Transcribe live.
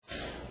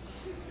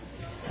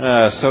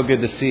So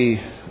good to see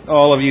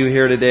all of you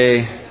here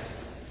today.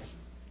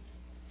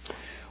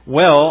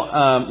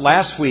 Well,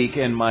 last week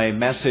in my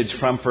message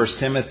from 1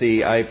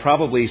 Timothy, I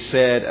probably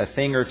said a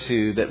thing or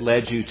two that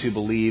led you to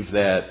believe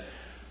that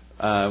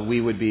we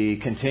would be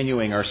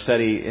continuing our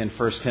study in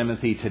 1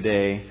 Timothy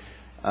today.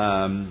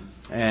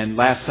 And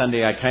last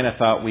Sunday, I kind of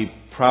thought we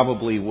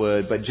probably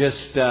would. But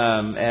just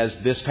as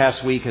this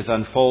past week has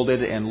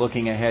unfolded and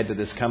looking ahead to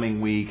this coming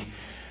week,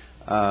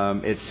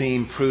 it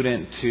seemed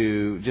prudent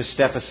to just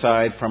step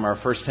aside from our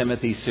 1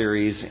 Timothy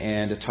series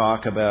and to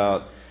talk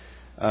about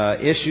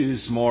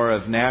issues more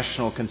of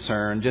national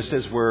concern, just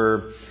as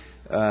we're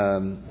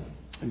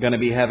going to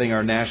be having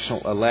our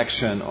national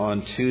election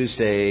on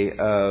Tuesday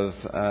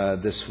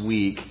of this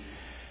week.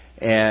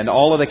 And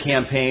all of the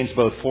campaigns,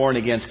 both for and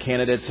against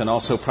candidates and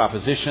also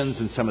propositions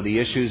and some of the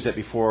issues that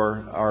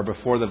are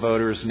before the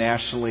voters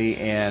nationally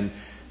and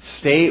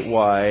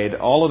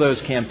statewide, all of those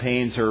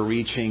campaigns are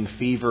reaching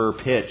fever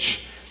pitch.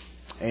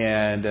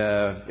 And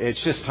it's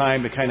just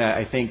time to kind of,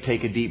 I think,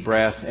 take a deep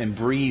breath and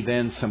breathe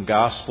in some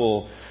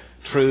gospel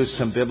truth,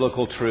 some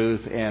biblical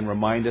truth, and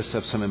remind us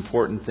of some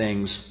important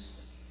things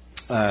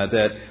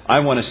that I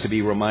want us to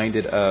be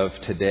reminded of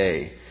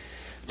today.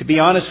 To be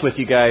honest with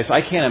you guys,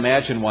 I can't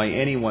imagine why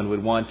anyone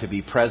would want to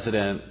be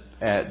president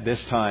at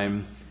this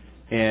time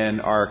in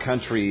our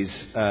country's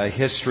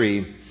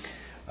history.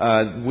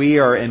 We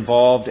are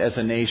involved as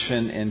a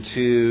nation in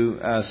two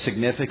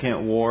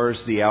significant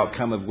wars, the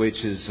outcome of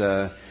which is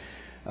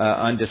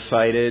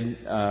undecided.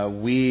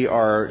 We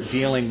are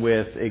dealing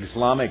with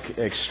Islamic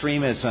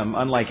extremism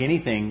unlike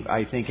anything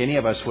I think any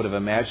of us would have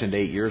imagined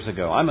 8 years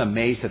ago. I'm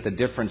amazed at the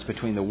difference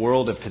between the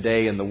world of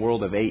today and the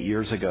world of 8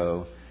 years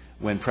ago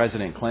when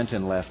President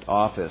Clinton left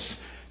office.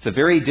 It's a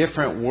very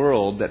different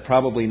world that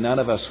probably none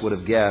of us would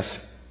have guessed.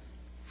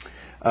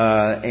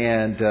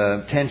 And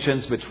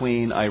tensions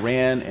between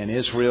Iran and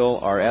Israel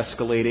are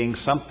escalating.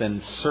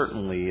 Something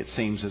certainly, it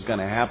seems, is going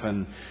to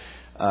happen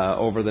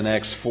over the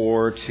next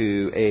 4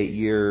 to 8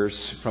 years.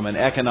 From an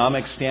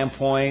economic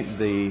standpoint,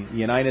 the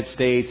United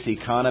States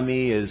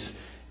economy is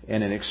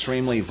in an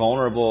extremely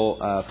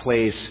vulnerable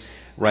place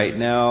right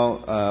now.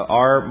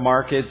 Our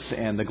markets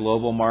and the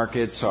global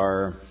markets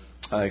are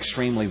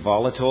extremely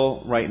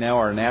volatile right now.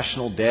 Our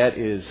national debt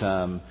is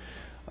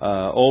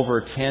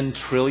over $10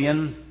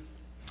 trillion.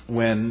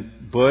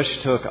 When Bush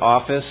took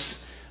office,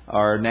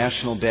 our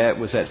national debt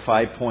was at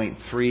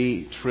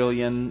 $5.3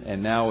 trillion,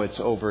 and now it's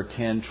over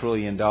 $10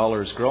 trillion,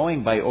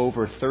 growing by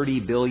over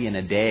 $30 billion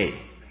a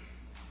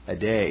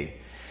day.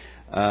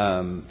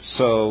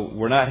 So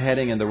we're not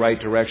heading in the right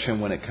direction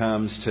when it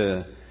comes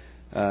to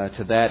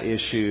that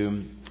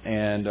issue.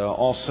 And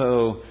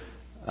also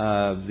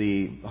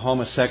the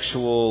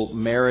homosexual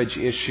marriage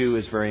issue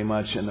is very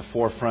much in the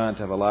forefront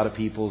of a lot of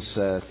people's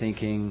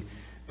thinking,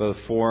 both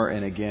for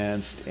and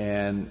against,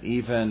 and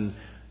even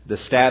the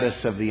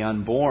status of the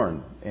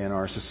unborn in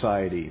our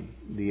society.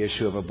 The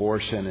issue of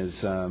abortion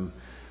is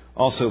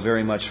also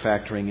very much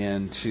factoring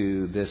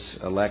into this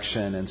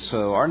election. And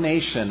so our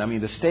nation,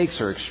 the stakes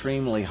are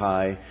extremely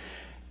high,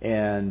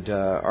 and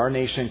our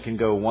nation can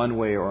go one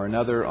way or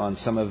another on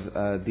some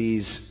of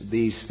these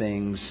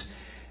things.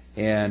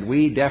 And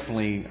we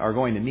definitely are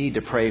going to need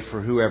to pray for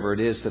whoever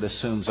it is that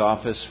assumes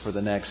office for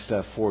the next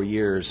 4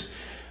 years.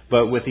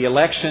 But with the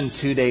election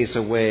 2 days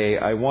away,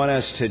 I want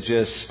us to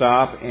just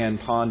stop and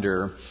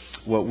ponder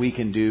what we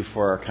can do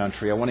for our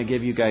country. I want to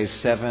give you guys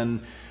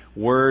 7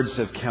 words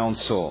of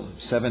counsel,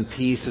 7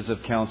 pieces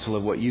of counsel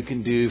of what you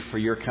can do for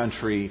your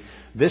country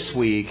this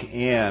week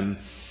and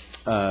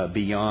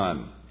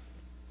beyond.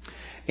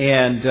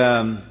 And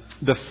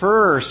the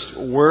first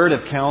word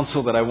of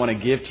counsel that I want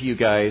to give to you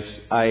guys,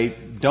 I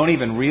don't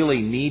even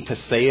really need to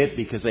say it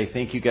because I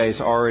think you guys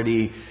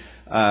already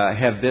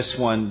have this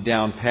one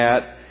down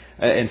pat.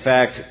 In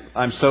fact,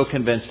 I'm so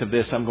convinced of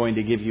this, I'm going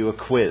to give you a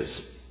quiz.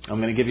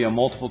 I'm going to give you a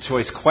multiple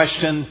choice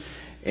question,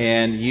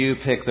 and you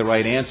pick the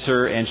right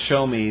answer and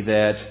show me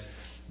that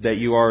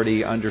you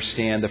already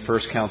understand the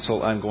first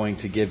counsel I'm going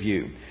to give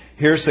you.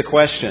 Here's the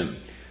question.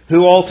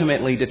 Who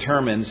ultimately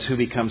determines who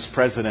becomes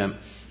president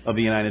of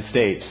the United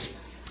States?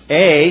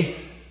 A,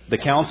 the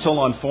Council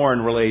on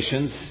Foreign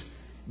Relations.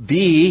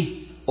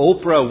 B,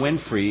 Oprah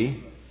Winfrey.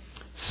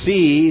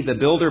 C, the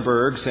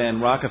Bilderbergs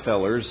and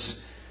Rockefellers.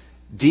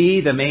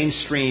 D, the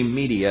mainstream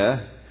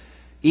media.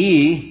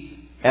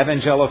 E,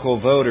 evangelical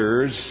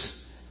voters.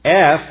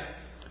 F,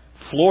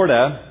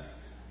 Florida.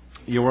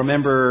 You'll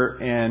remember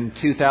in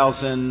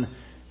 2000,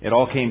 it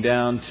all came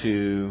down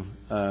to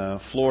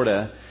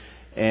Florida.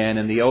 And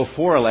in the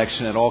 2004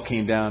 election, it all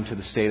came down to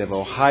the state of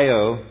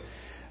Ohio.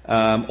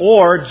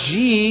 Or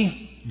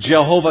G,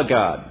 Jehovah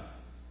God.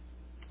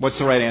 What's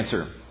the right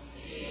answer?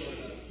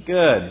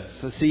 Good.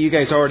 So see, you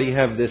guys already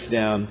have this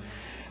down.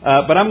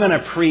 But I'm going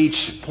to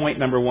preach point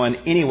number 1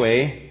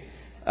 anyway,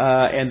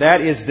 and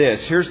that is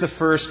this. Here's the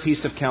first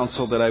piece of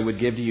counsel that I would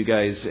give to you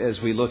guys as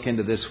we look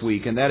into this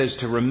week, and that is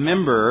to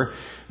remember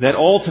that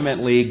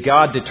ultimately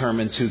God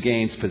determines who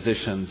gains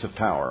positions of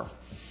power.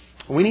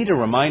 We need to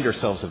remind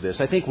ourselves of this.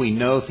 I think we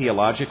know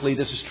theologically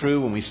this is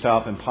true when we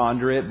stop and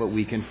ponder it, but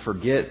we can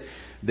forget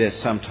this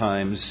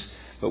sometimes.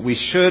 But we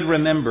should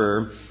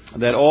remember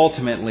that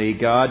ultimately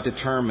God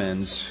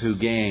determines who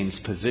gains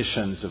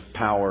positions of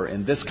power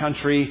in this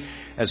country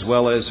as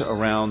well as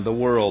around the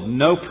world.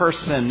 No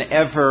person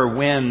ever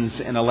wins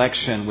an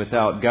election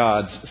without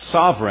God's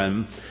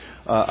sovereign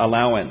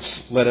allowance.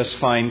 Let us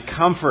find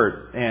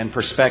comfort and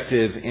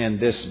perspective in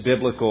this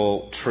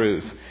biblical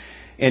truth.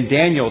 In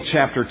Daniel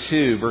chapter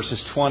 2,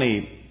 verses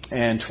 20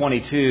 and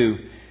 22,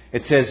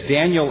 it says,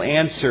 Daniel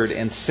answered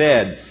and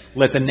said,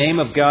 let the name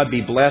of God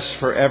be blessed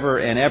forever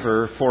and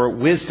ever, for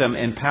wisdom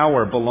and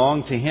power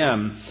belong to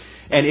him.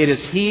 And it is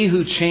he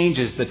who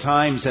changes the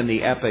times and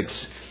the epochs.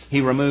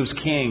 He removes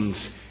kings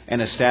and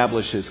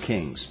establishes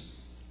kings.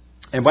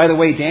 And by the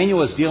way,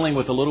 Daniel is dealing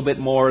with a little bit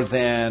more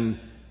than,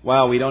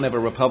 wow, we don't have a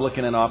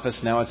Republican in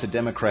office, now it's a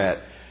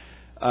Democrat.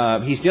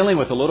 He's dealing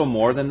with a little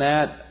more than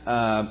that.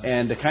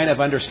 And to kind of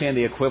understand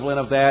the equivalent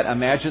of that,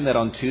 imagine that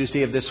on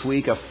Tuesday of this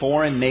week, a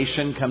foreign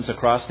nation comes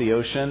across the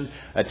ocean,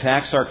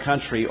 attacks our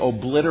country,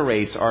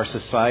 obliterates our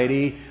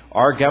society,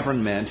 our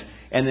government,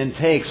 and then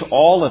takes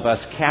all of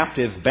us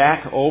captive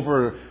back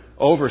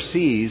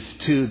overseas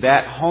to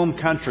that home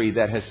country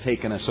that has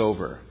taken us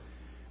over.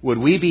 Would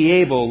we be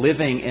able,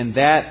 living in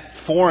that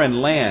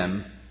foreign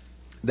land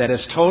that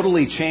has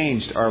totally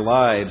changed our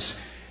lives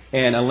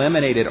and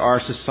eliminated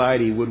our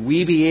society, would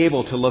we be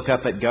able to look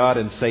up at God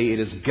and say, it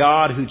is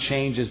God who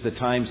changes the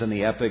times and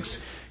the epochs.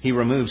 He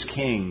removes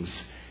kings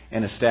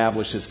and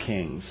establishes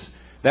kings.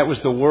 That was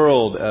the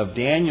world of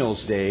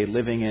Daniel's day,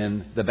 living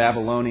in the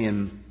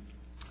Babylonian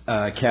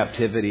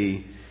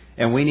captivity.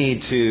 And we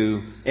need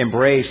to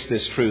embrace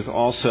this truth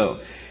also.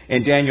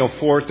 In Daniel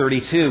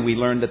 4:32, we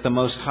learn that the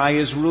Most High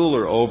is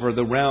ruler over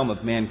the realm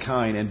of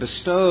mankind and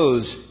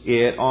bestows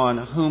it on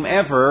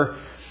whomever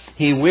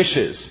He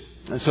wishes.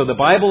 And so the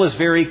Bible is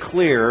very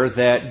clear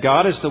that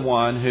God is the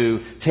one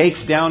who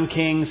takes down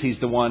kings. He's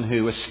the one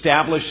who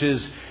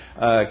establishes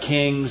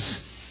kings.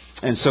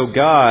 And so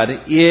God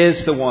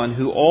is the one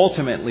who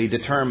ultimately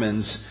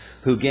determines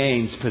who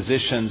gains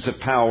positions of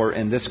power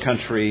in this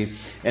country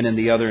and in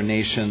the other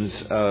nations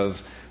of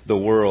the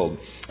world.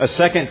 A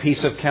second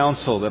piece of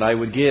counsel that I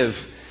would give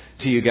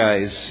to you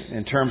guys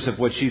in terms of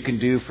what you can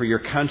do for your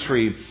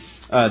country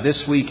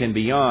this week and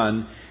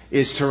beyond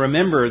is to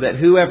remember that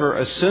whoever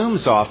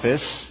assumes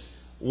office,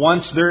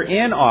 once they're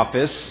in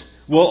office,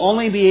 will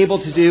only be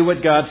able to do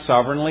what God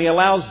sovereignly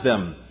allows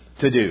them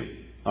to do.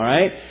 All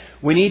right?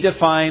 We need to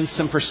find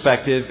some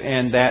perspective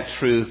in that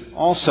truth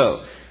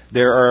also.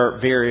 There are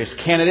various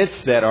candidates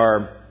that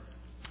are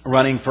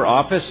running for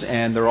office,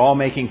 and they're all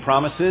making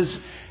promises.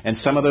 And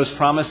some of those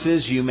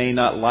promises you may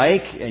not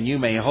like, and you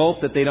may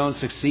hope that they don't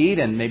succeed.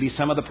 And maybe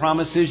some of the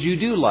promises you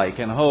do like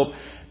and hope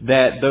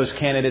that those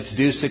candidates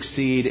do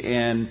succeed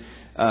in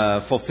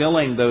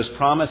fulfilling those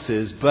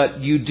promises.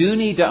 But you do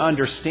need to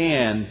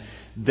understand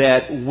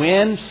that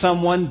when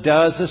someone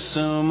does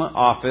assume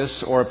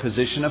office or a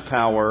position of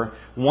power,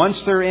 once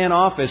they're in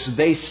office,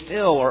 they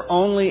still are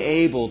only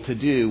able to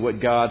do what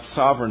God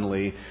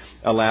sovereignly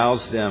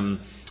allows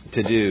them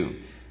to do.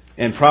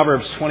 In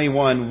Proverbs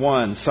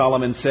 21:1,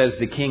 Solomon says,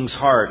 the king's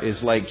heart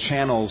is like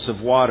channels of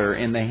water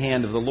in the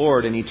hand of the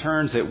Lord, and he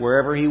turns it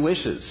wherever he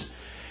wishes.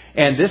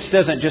 And this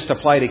doesn't just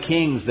apply to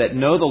kings that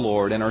know the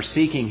Lord and are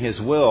seeking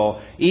His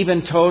will.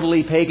 Even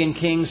totally pagan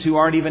kings who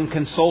aren't even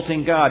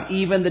consulting God,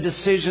 even the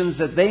decisions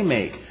that they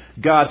make,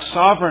 God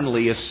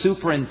sovereignly is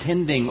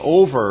superintending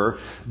over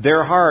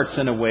their hearts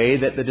in a way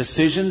that the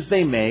decisions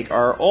they make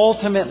are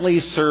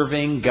ultimately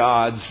serving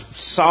God's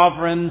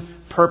sovereign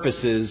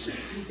purposes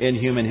in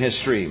human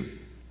history.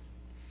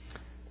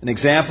 An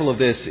example of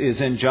this is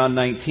in John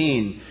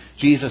 19.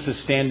 Jesus is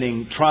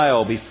standing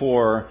trial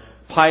before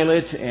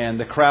Pilate, and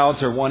the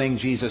crowds are wanting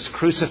Jesus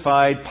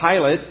crucified.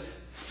 Pilate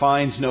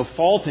finds no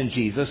fault in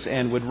Jesus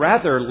and would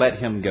rather let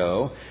him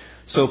go.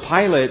 So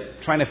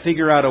Pilate, trying to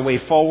figure out a way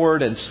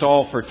forward and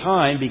stall for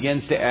time,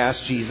 begins to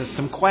ask Jesus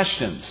some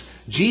questions.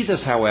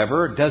 Jesus,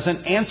 however,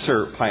 doesn't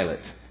answer Pilate.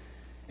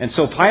 And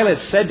so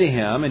Pilate said to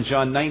him in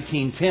John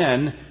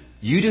 19:10,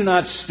 you do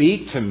not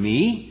speak to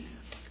me?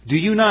 Do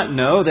you not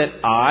know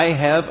that I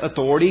have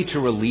authority to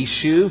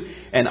release you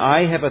and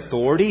I have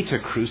authority to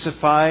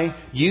crucify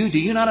you? Do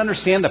you not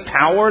understand the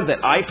power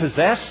that I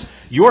possess?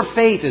 Your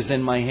fate is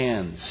in my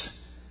hands.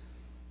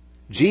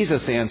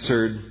 Jesus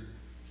answered,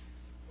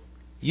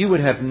 you would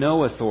have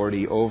no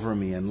authority over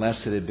me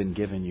unless it had been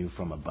given you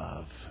from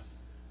above.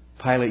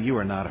 Pilate, you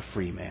are not a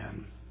free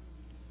man.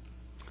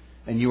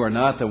 And you are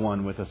not the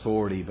one with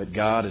authority, but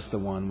God is the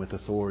one with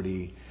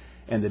authority.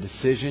 And the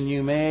decision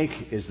you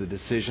make is the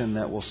decision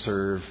that will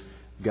serve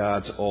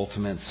God's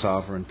ultimate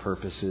sovereign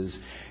purposes.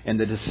 And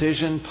the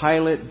decision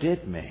Pilate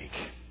did make,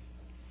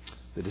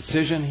 the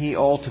decision he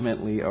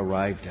ultimately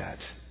arrived at,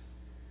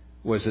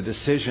 was a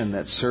decision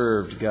that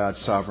served God's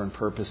sovereign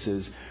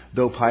purposes.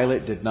 Though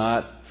Pilate did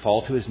not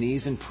fall to his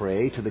knees and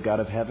pray to the God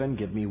of heaven,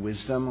 give me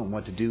wisdom on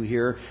what to do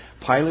here,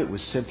 Pilate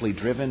was simply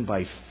driven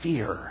by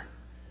fear.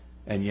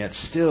 And yet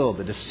still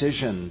the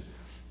decision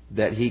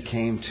that he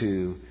came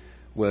to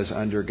was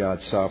under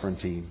God's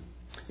sovereignty.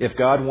 If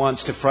God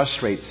wants to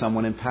frustrate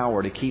someone in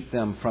power to keep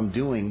them from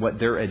doing what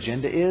their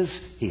agenda is,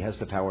 He has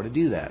the power to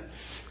do that.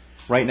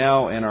 Right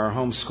now in our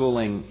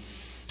homeschooling,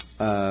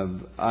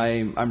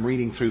 I'm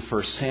reading through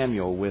 1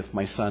 Samuel with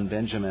my son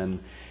Benjamin,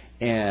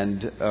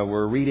 and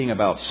we're reading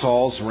about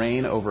Saul's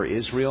reign over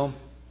Israel.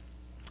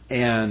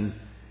 And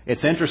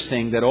it's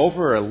interesting that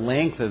over a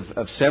length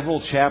of several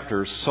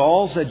chapters,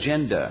 Saul's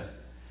agenda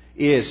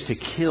is to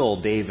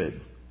kill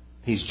David.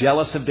 He's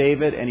jealous of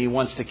David and he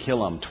wants to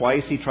kill him.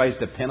 Twice he tries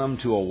to pin him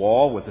to a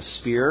wall with a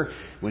spear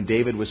when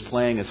David was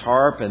playing his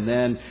harp, and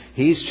then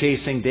he's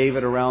chasing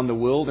David around the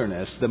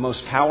wilderness. The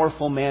most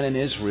powerful man in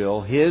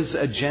Israel, his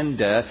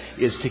agenda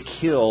is to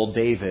kill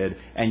David,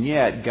 and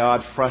yet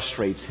God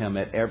frustrates him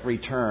at every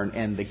turn,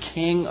 and the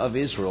king of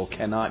Israel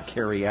cannot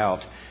carry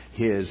out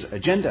his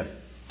agenda,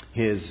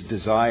 his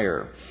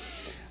desire.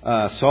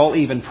 Saul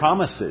even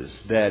promises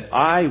that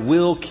I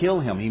will kill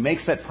him. He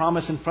makes that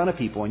promise in front of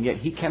people, and yet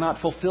he cannot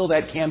fulfill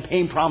that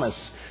campaign promise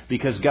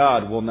because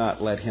God will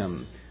not let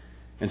him.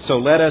 And so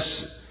let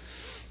us,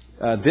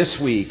 this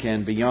week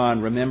and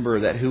beyond, remember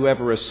that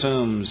whoever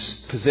assumes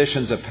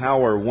positions of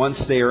power, once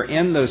they are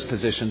in those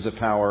positions of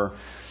power,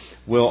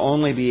 will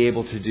only be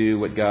able to do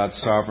what God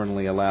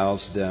sovereignly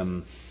allows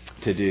them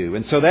to do.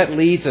 And so that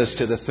leads us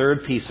to the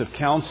third piece of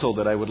counsel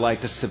that I would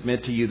like to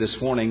submit to you this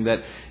morning,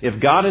 that if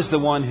God is the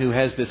one who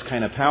has this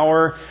kind of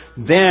power,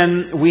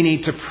 then we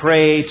need to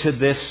pray to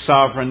this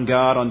sovereign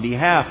God on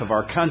behalf of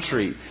our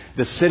country,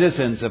 the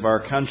citizens of our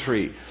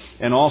country,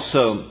 and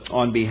also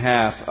on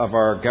behalf of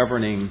our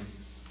governing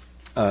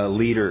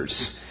leaders.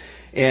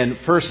 In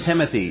 1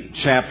 Timothy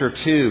chapter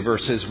 2,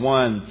 verses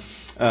 1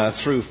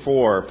 through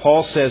 4,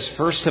 Paul says,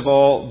 "First of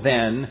all,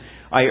 then,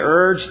 I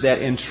urge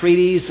that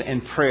entreaties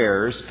and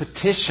prayers,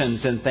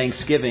 petitions and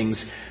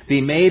thanksgivings be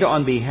made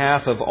on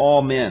behalf of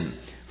all men,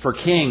 for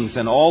kings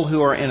and all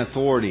who are in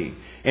authority,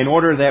 in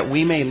order that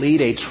we may lead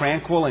a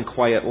tranquil and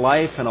quiet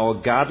life in all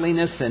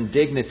godliness and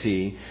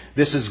dignity.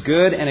 This is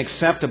good and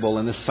acceptable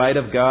in the sight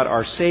of God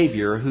our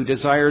Savior, who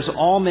desires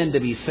all men to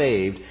be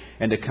saved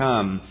and to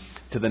come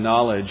to the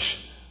knowledge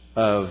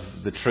of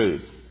the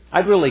truth."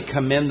 I'd really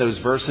commend those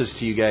verses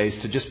to you guys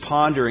to just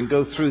ponder and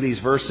go through these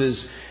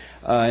verses.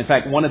 In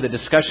fact, one of the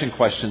discussion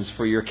questions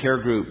for your care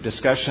group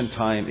discussion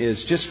time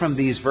is just from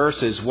these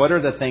verses, what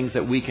are the things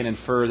that we can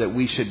infer that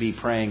we should be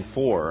praying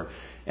for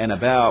and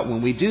about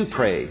when we do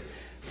pray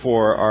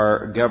for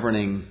our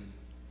governing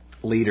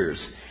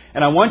leaders?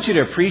 And I want you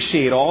to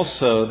appreciate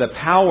also the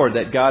power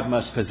that God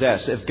must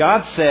possess. If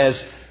God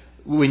says,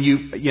 when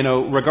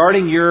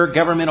regarding your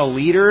governmental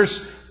leaders,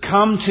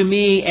 come to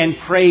me and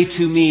pray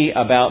to me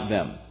about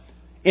them.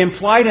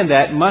 Implied in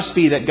that must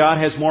be that God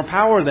has more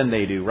power than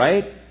they do,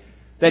 right?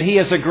 That He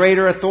has a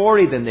greater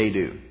authority than they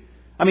do.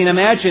 I mean,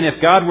 imagine if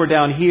God were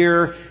down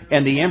here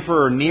and the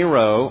Emperor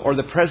Nero or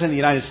the President of the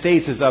United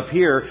States is up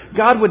here.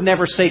 God would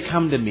never say,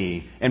 come to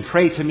me and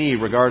pray to me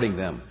regarding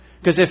them.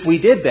 Because if we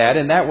did that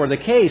and that were the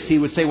case, He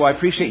would say, well, I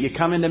appreciate you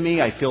coming to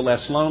me. I feel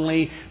less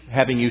lonely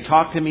having you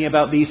talk to me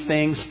about these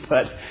things.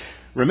 But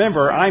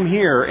remember, I'm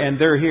here and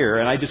they're here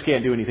and I just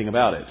can't do anything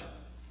about it.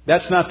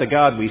 That's not the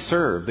God we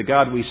serve. The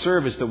God we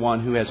serve is the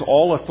one who has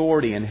all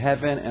authority in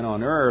heaven and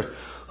on earth,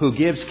 who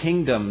gives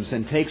kingdoms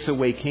and takes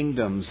away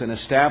kingdoms and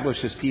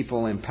establishes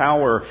people in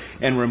power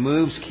and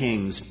removes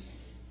kings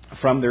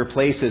from their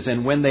places.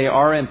 And when they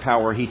are in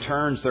power, He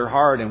turns their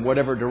heart in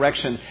whatever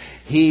direction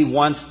He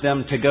wants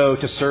them to go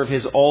to serve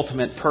His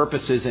ultimate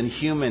purposes in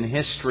human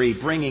history,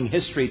 bringing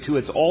history to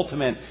its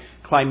ultimate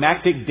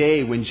climactic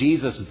day when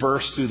Jesus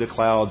bursts through the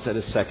clouds at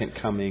His second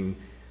coming.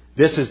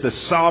 This is the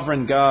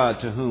sovereign God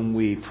to whom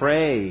we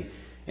pray.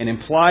 And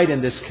implied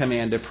in this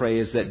command to pray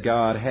is that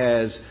God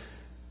has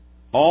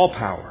all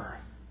power,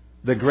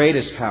 the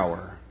greatest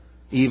power,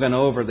 even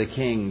over the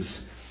kings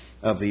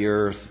of the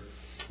earth.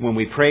 When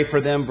we pray for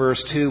them,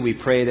 verse 2, we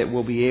pray that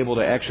we'll be able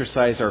to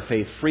exercise our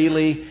faith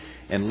freely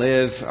and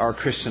live our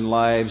Christian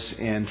lives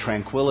in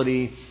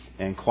tranquility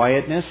and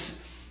quietness.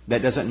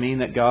 That doesn't mean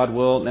that God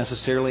will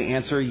necessarily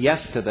answer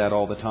yes to that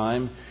all the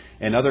time.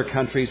 In other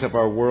countries of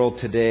our world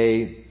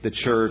today, the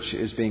church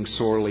is being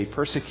sorely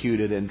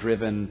persecuted and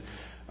driven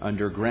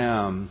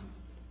underground.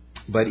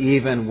 But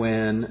even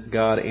when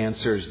God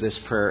answers this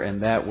prayer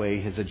in that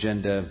way, His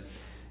agenda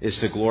is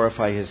to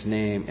glorify His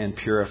name and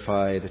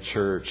purify the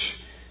church.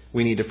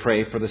 We need to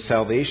pray for the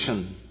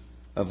salvation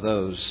of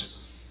those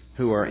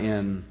who are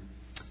in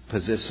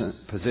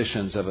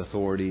positions of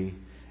authority.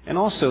 And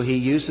also He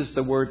uses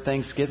the word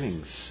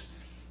thanksgivings.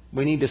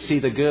 We need to see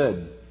the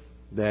good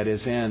that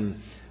is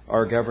in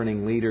our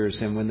governing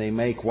leaders, and when they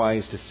make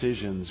wise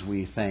decisions,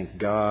 we thank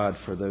God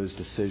for those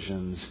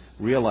decisions,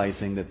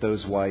 realizing that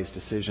those wise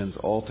decisions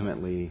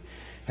ultimately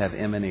have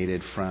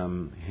emanated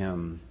from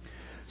Him.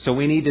 So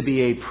we need to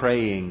be a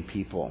praying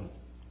people.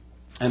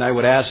 And I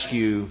would ask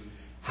you,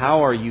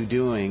 how are you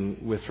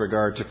doing with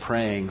regard to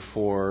praying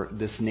for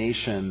this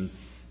nation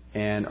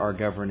and our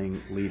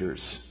governing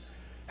leaders?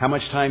 How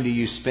much time do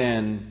you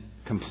spend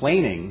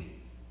complaining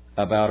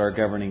about our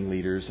governing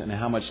leaders, and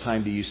how much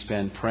time do you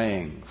spend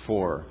praying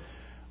for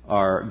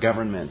our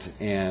government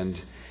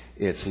and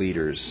its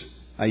leaders?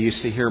 I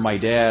used to hear my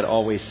dad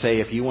always say,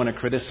 if you want to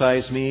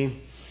criticize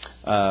me,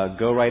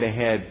 go right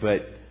ahead,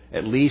 but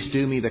at least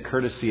do me the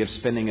courtesy of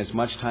spending as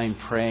much time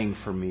praying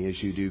for me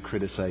as you do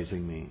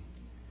criticizing me.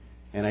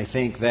 And I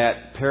think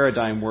that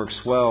paradigm works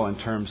well in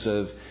terms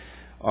of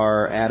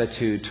our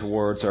attitude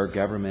towards our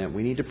government.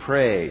 We need to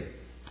pray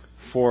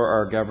for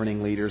our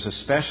governing leaders,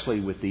 especially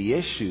with the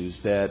issues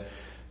that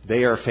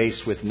they are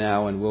faced with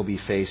now and will be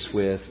faced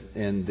with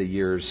in the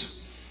years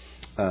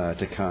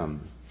to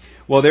come.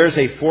 Well, there's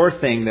a fourth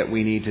thing that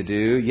we need to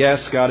do.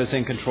 Yes, God is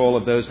in control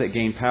of those that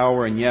gain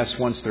power. And yes,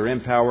 once they're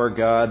in power,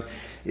 God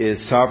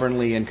is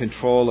sovereignly in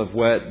control of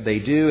what they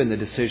do and the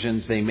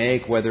decisions they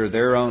make, whether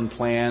their own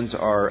plans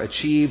are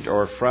achieved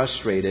or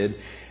frustrated.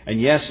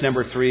 And yes,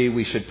 number 3,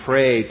 we should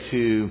pray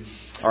to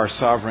our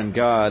sovereign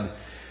God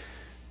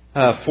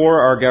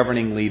for our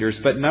governing leaders.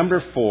 But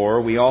number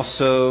 4, we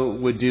also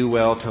would do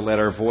well to let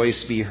our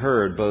voice be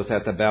heard, both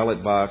at the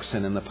ballot box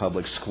and in the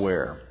public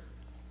square.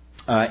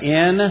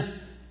 In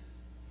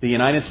the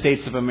United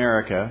States of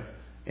America,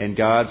 in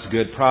God's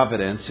good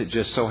providence, it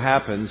just so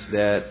happens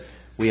that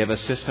we have a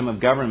system of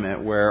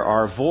government where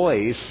our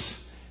voice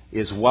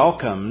is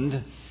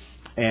welcomed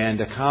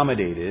and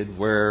accommodated,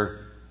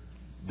 where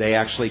they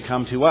actually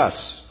come to us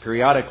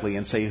periodically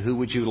and say, who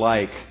would you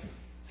like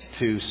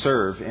to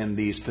serve in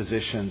these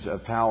positions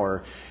of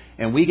power?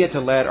 And we get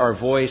to let our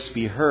voice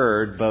be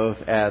heard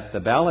both at the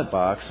ballot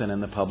box and in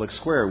the public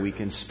square. We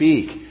can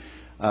speak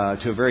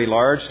to a very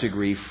large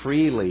degree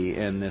freely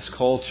in this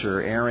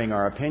culture, airing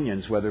our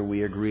opinions, whether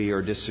we agree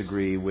or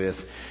disagree with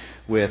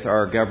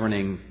our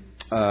governing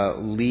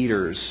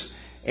leaders.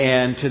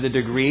 And to the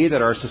degree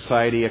that our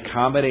society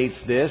accommodates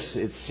this,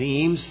 it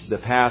seems the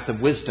path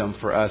of wisdom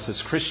for us as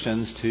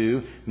Christians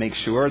to make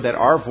sure that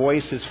our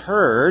voice is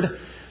heard,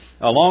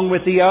 along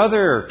with the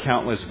other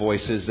countless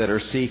voices that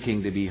are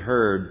seeking to be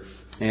heard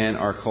in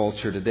our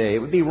culture today. It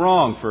would be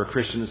wrong for a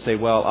Christian to say,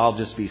 well, I'll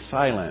just be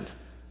silent.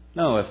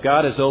 No, if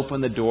God has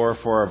opened the door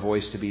for our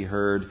voice to be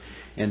heard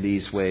in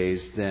these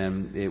ways,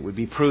 then it would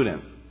be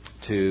prudent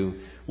to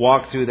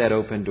walk through that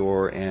open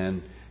door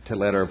and to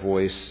let our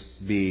voice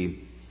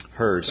be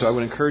heard. So I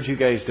would encourage you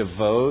guys to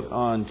vote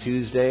on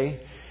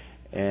Tuesday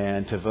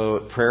and to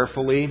vote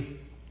prayerfully.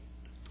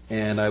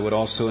 And I would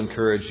also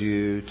encourage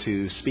you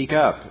to speak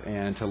up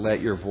and to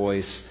let your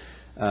voice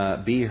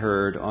be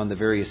heard on the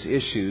various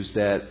issues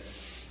that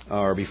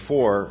are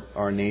before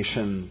our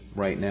nation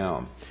right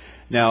now.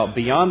 Now,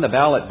 beyond the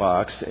ballot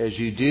box, as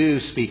you do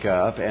speak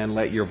up and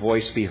let your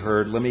voice be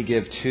heard, let me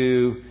give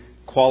 2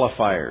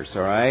 qualifiers,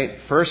 all right?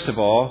 First of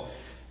all,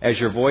 as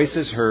your voice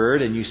is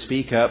heard and you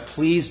speak up,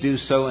 please do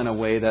so in a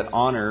way that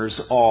honors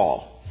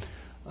all.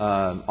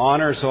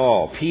 Honors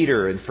all.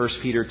 Peter in 1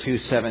 Peter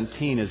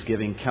 2:17 is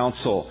giving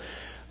counsel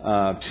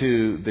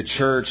to the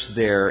church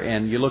there.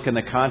 And you look in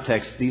the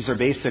context, these are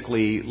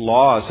basically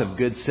laws of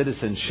good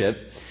citizenship.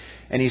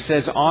 And he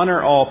says,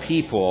 honor all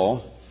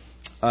people,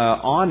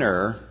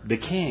 honor the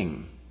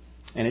king.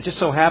 And it just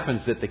so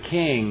happens that the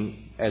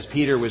king, as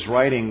Peter was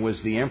writing, was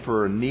the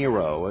Emperor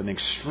Nero, an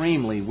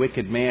extremely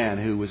wicked man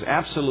who was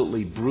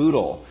absolutely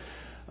brutal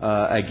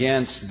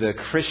against the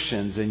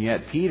Christians. And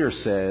yet Peter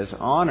says,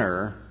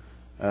 honor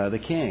the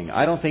king.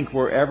 I don't think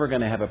we're ever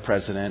going to have a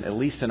president, at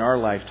least in our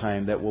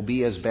lifetime, that will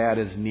be as bad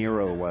as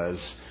Nero was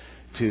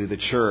to the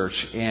church.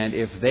 And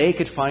if they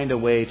could find a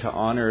way to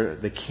honor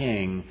the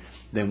king,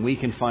 then we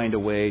can find a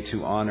way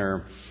to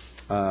honor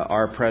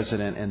our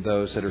president and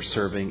those that are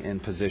serving in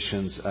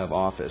positions of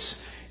office.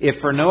 If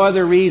for no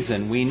other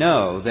reason, we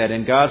know that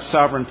in God's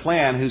sovereign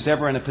plan, who's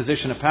ever in a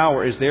position of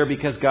power is there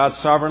because God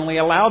sovereignly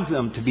allowed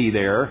them to be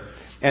there.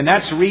 And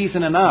that's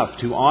reason enough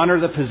to honor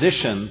the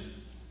position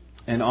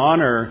and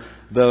honor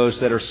those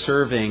that are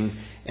serving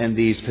in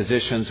these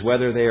positions,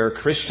 whether they are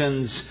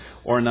Christians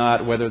or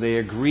not, whether they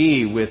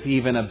agree with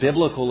even a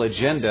biblical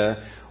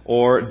agenda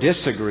or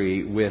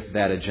disagree with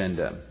that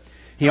agenda.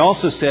 He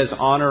also says,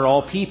 honor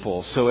all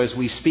people. So as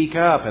we speak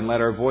up and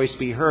let our voice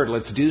be heard,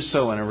 let's do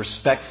so in a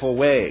respectful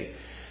way.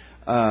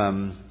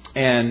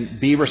 And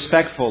be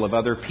respectful of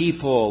other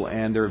people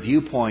and their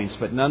viewpoints.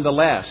 But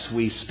nonetheless,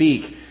 we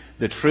speak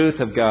the truth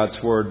of God's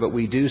Word, but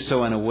we do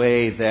so in a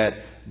way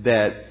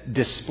that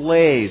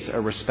displays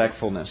a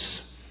respectfulness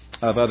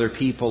of other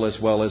people as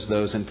well as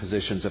those in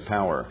positions of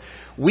power.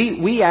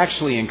 We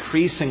actually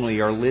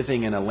increasingly are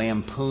living in a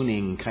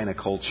lampooning kind of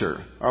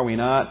culture, are we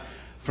not?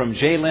 From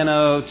Jay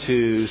Leno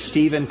to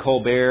Stephen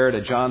Colbert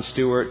to Jon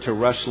Stewart to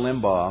Rush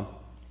Limbaugh,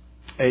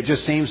 it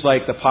just seems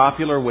like the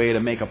popular way to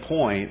make a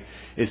point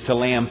is to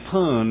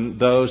lampoon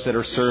those that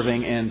are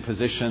serving in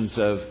positions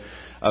of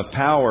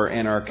power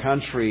in our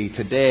country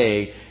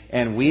today.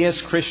 And we as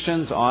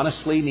Christians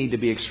honestly need to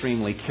be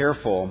extremely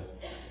careful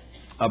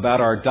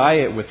about our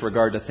diet with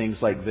regard to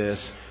things like this.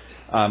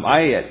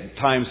 I at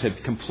times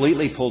have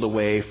completely pulled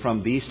away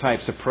from these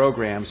types of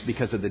programs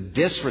because of the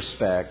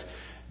disrespect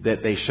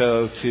that they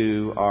show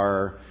to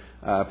our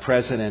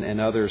president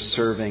and others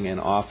serving in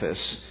office.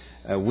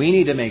 We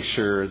need to make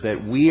sure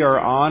that we are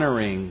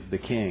honoring the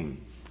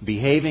king,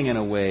 behaving in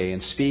a way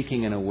and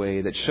speaking in a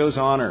way that shows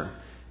honor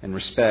and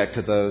respect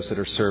to those that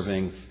are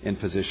serving in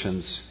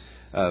positions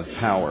of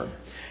power.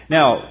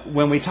 Now,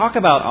 when we talk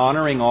about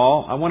honoring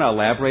all, I want to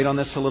elaborate on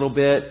this a little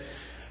bit.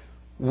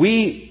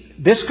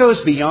 This goes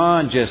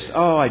beyond just,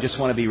 I just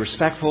want to be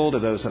respectful to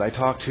those that I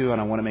talk to,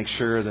 and I want to make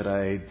sure that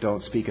I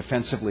don't speak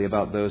offensively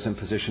about those in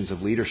positions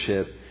of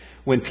leadership.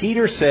 When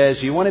Peter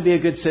says, you want to be a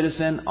good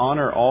citizen,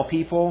 honor all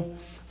people,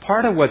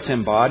 part of what's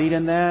embodied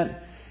in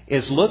that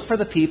is look for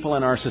the people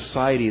in our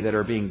society that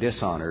are being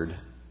dishonored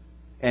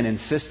and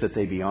insist that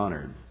they be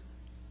honored.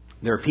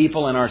 There are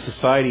people in our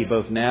society,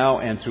 both now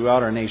and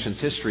throughout our nation's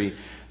history,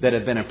 that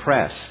have been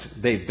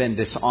oppressed. They've been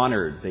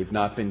dishonored. They've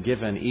not been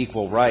given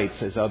equal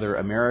rights as other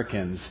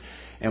Americans.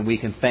 And we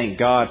can thank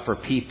God for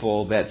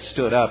people that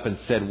stood up and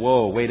said,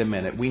 whoa, wait a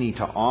minute, we need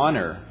to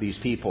honor these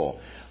people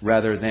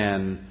rather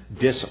than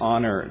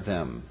dishonor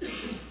them.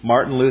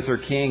 Martin Luther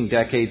King,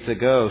 decades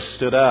ago,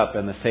 stood up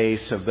in the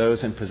face of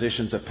those in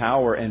positions of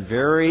power and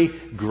very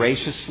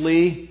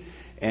graciously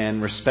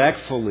and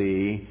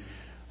respectfully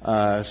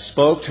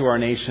spoke to our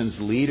nation's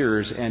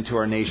leaders and to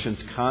our nation's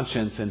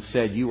conscience and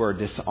said, you are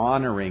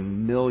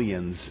dishonoring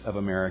millions of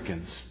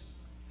Americans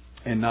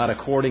and not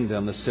according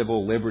them the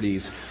civil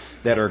liberties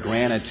that are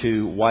granted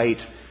to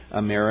white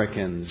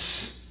Americans.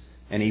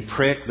 And he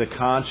pricked the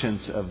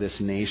conscience of this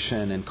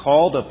nation and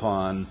called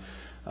upon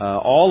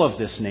all of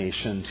this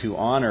nation to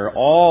honor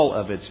all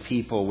of its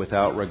people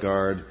without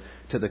regard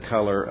to the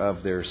color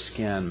of their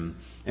skin.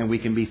 And we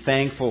can be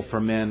thankful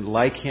for men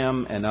like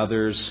him and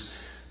others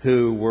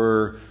who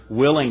were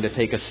willing to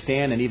take a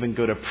stand and even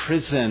go to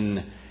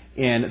prison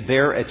in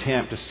their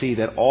attempt to see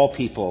that all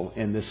people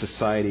in this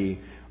society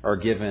are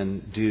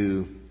given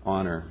due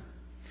honor.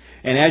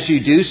 And as you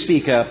do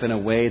speak up in a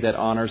way that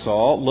honors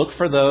all, look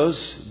for those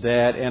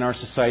that in our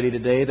society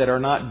today that are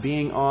not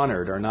being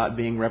honored, are not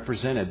being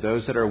represented.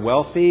 Those that are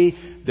wealthy,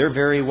 they're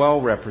very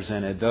well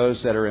represented.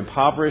 Those that are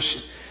impoverished,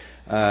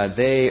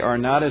 they are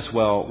not as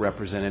well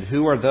represented.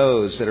 Who are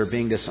those that are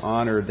being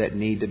dishonored that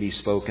need to be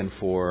spoken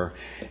for?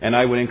 And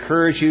I would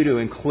encourage you to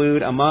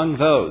include among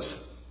those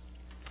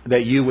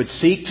that you would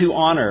seek to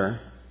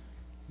honor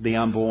the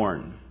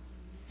unborn.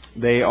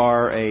 They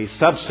are a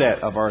subset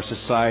of our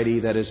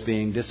society that is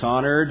being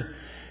dishonored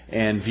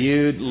and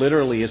viewed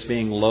literally as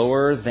being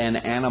lower than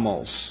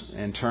animals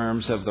in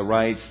terms of the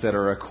rights that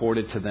are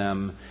accorded to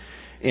them.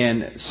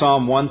 In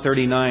Psalm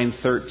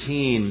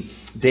 139:13,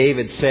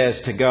 David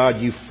says to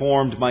God, you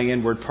formed my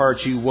inward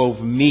parts, you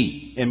wove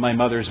me in my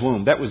mother's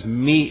womb. That was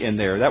me in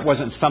there. That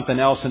wasn't something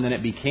else and then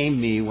it became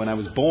me when I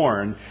was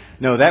born.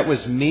 No, that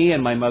was me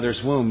in my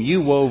mother's womb.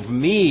 You wove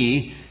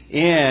me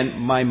in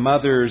my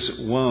mother's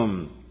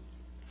womb.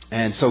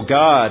 And so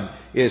God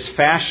is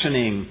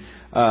fashioning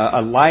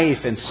a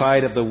life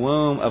inside of the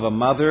womb of a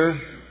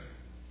mother.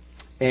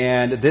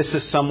 And this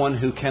is someone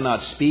who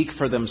cannot speak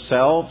for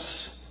themselves.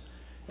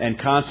 And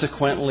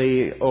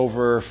consequently,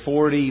 over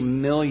 40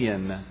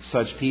 million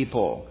such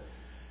people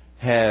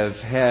have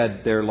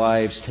had their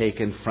lives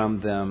taken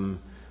from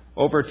them.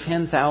 Over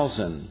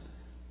 10,000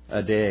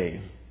 a day.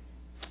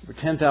 Over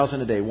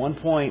 10,000 a day.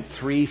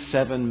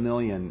 1.37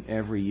 million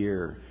every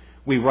year.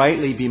 We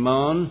rightly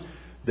bemoan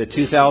the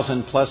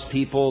 2,000 plus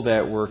people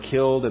that were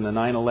killed in the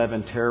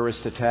 9/11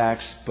 terrorist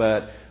attacks,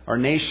 but our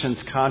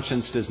nation's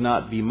conscience does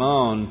not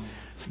bemoan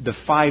the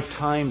 5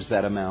 times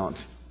that amount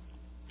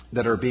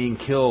that are being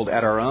killed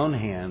at our own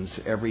hands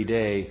every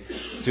day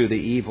through the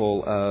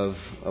evil of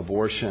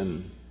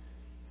abortion.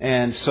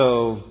 And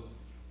so,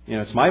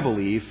 it's my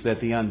belief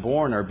that the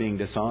unborn are being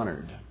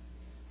dishonored.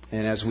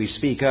 And as we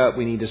speak up,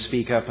 we need to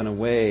speak up in a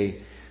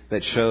way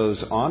that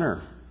shows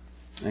honor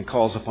and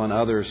calls upon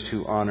others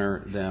to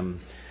honor them.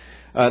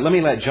 Let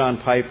me let John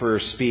Piper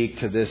speak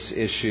to this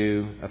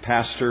issue, a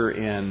pastor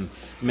in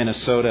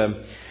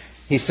Minnesota.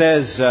 He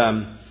says,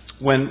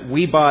 when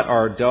we bought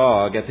our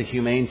dog at the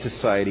Humane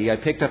Society, I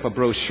picked up a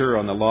brochure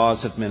on the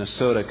laws of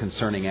Minnesota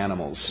concerning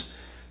animals.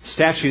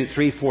 Statute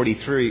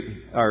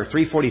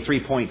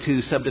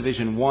 343.2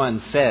 subdivision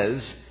 1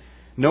 says,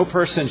 no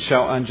person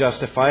shall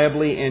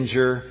unjustifiably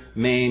injure,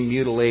 maim,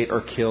 mutilate,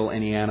 or kill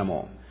any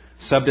animal.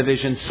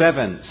 Subdivision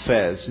 7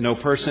 says, no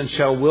person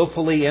shall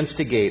willfully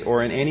instigate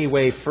or in any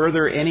way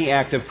further any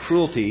act of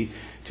cruelty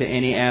to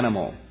any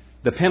animal.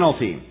 The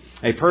penalty,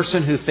 a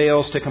person who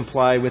fails to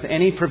comply with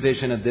any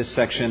provision of this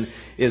section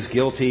is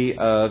guilty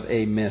of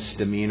a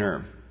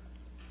misdemeanor.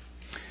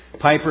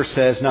 Piper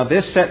says, now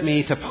this set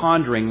me to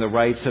pondering the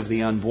rights of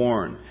the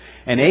unborn.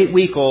 An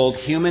 8-week-old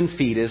human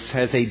fetus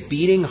has a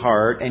beating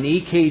heart, an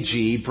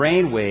EKG,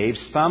 brain waves,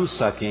 thumb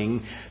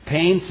sucking,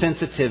 pain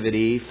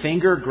sensitivity,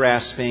 finger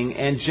grasping,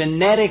 and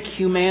genetic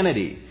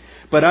humanity.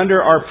 But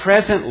under our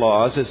present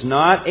laws is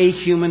not a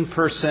human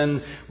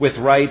person with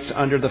rights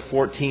under the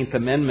 14th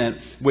Amendment,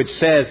 which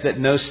says that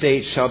no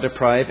state shall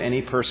deprive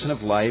any person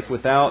of life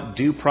without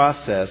due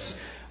process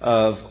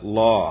of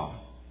law.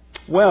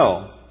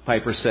 Well,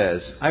 Piper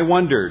says, I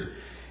wondered,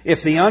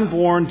 if the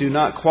unborn do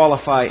not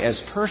qualify as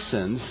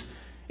persons,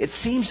 it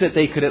seems that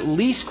they could at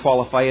least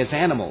qualify as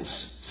animals,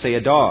 say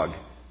a dog,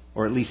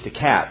 or at least a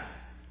cat.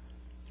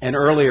 And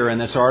earlier in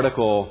this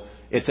article,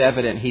 it's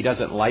evident he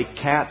doesn't like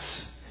cats.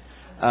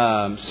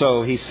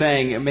 So he's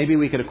saying maybe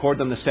we could accord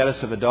them the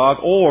status of a dog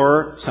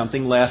or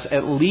something less,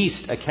 at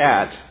least a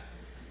cat.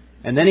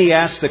 And then he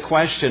asks the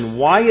question,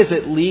 why is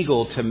it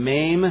legal to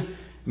maim,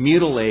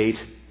 mutilate,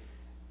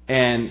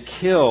 and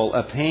kill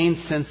a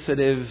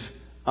pain-sensitive,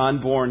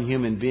 unborn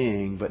human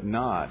being, but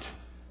not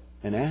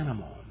an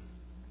animal?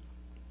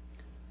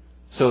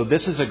 So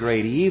this is a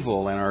great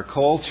evil in our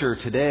culture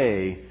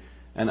today.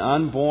 An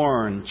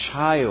unborn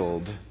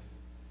child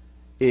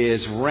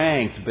is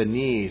ranked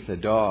beneath a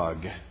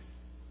dog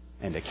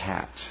and a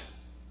cat.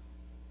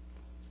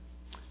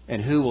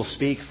 And who will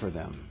speak for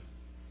them?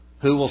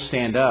 Who will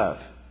stand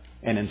up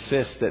and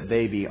insist that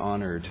they be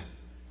honored?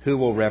 Who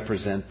will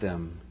represent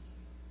them?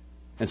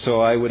 And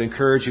so I would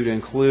encourage you to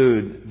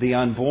include the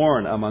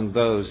unborn among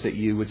those that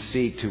you would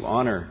seek to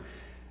honor,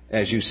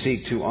 as you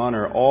seek to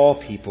honor all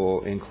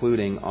people,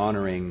 including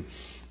honoring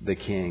the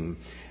King.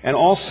 And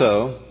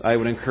also, I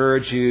would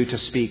encourage you to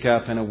speak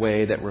up in a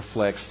way that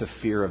reflects the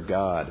fear of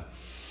God.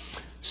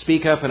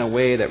 Speak up in a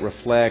way that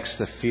reflects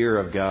the fear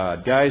of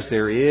God. Guys,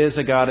 there is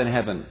a God in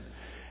heaven.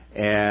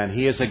 And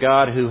He is a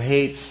God who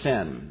hates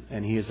sin.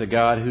 And He is a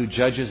God who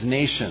judges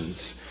nations.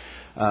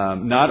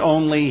 Not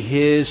only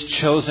His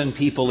chosen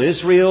people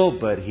Israel,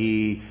 but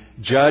He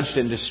judged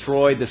and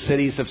destroyed the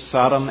cities of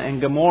Sodom and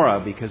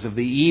Gomorrah because of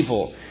the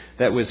evil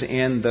that was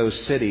in those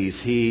cities.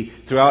 He,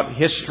 throughout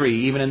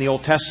history, even in the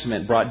Old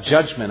Testament, brought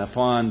judgment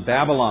upon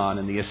Babylon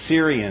and the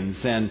Assyrians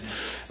and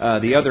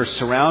the other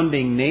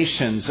surrounding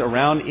nations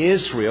around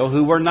Israel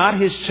who were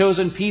not His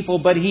chosen people,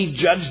 but He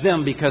judged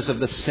them because of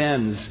the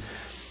sins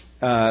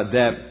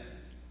that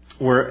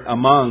were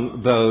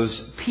among those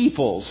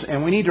peoples.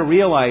 And we need to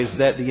realize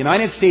that the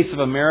United States of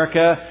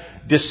America,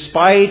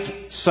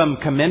 despite some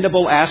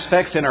commendable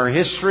aspects in our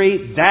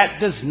history, that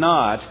does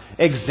not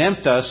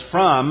exempt us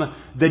from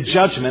the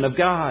judgment of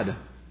God.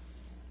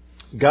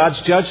 God's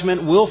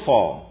judgment will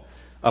fall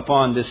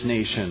upon this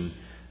nation.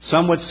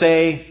 Some would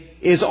say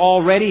is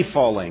already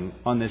falling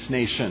on this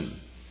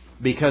nation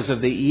because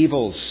of the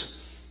evils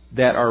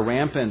that are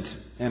rampant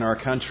in our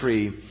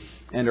country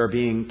and are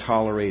being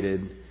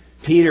tolerated.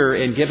 Peter,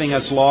 in giving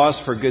us laws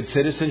for good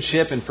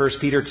citizenship in 1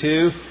 Peter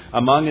 2,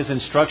 among his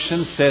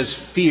instructions says,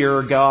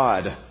 fear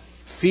God.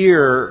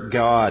 Fear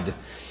God.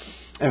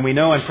 And we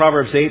know in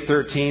Proverbs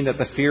 8:13 that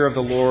the fear of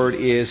the Lord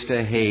is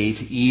to hate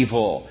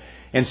evil.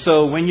 And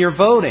so when you're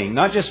voting,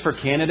 not just for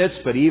candidates,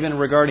 but even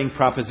regarding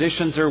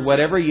propositions or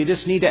whatever, you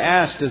just need to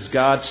ask, does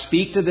God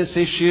speak to this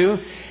issue?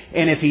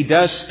 And if He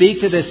does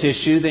speak to this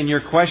issue, then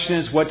your question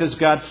is, what does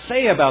God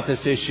say about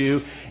this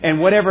issue? And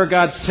whatever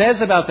God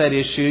says about that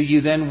issue,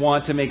 you then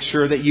want to make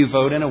sure that you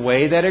vote in a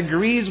way that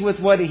agrees with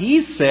what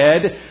He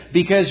said,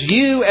 because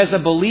you, as a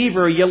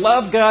believer, you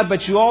love God,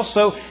 but you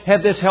also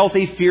have this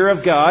healthy fear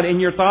of God,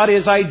 and your thought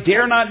is, I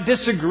dare not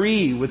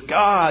disagree with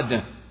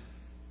God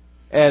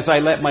as I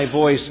let my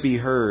voice be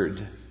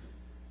heard.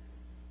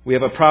 We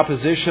have a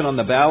proposition on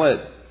the ballot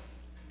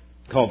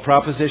called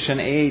Proposition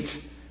 8.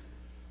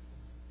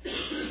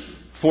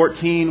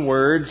 14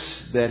 words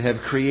that have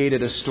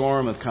created a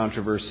storm of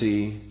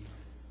controversy.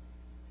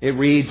 It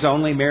reads,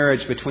 only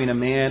marriage between a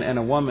man and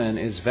a woman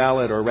is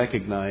valid or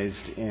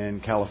recognized in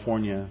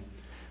California.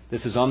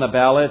 This is on the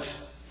ballot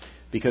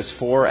because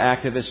 4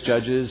 activist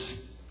judges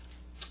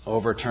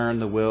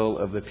overturned the will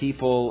of the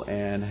people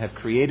and have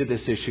created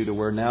this issue to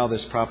where now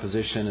this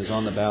proposition is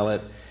on the ballot.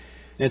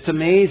 And it's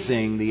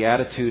amazing the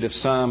attitude of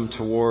some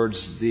towards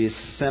this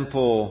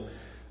simple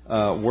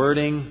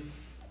wording.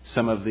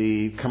 Some of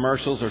the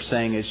commercials are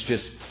saying it's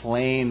just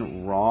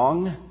plain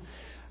wrong.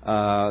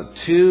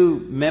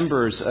 2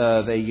 members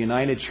of a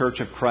United Church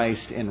of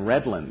Christ in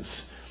Redlands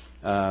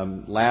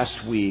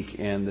last week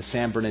in the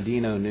San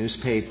Bernardino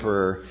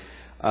newspaper,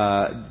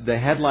 the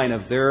headline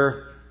of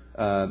their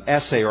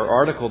essay or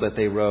article that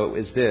they wrote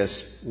is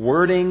this: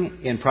 wording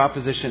in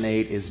Proposition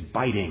 8 is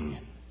biting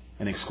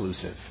and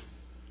exclusive.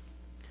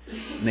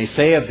 And they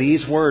say of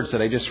these words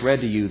that I just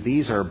read to you,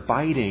 these are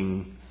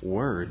biting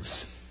words.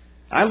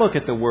 I look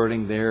at the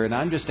wording there and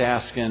I'm just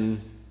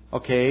asking,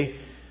 okay,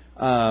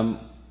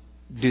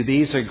 do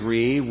these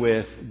agree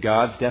with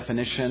God's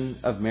definition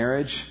of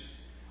marriage?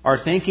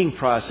 Our thinking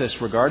process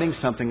regarding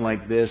something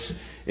like this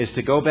is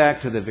to go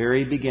back to the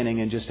very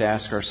beginning and just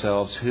ask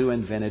ourselves, who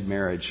invented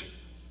marriage?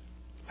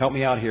 Help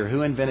me out here.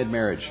 Who invented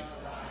marriage?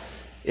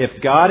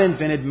 If God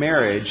invented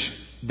marriage,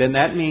 then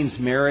that means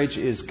marriage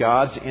is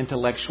God's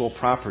intellectual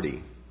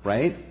property,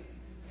 right?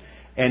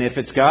 And if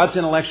it's God's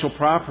intellectual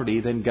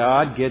property, then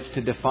God gets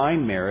to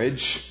define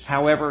marriage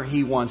however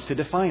He wants to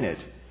define it.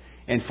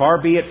 And far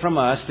be it from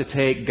us to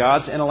take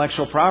God's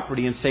intellectual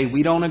property and say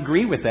we don't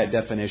agree with that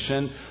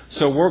definition,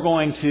 so we're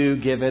going to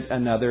give it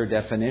another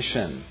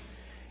definition.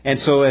 And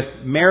so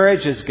if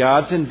marriage is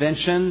God's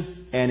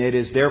invention and it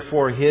is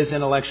therefore His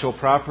intellectual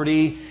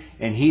property,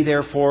 and He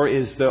therefore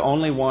is the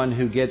only one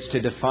who gets to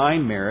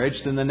define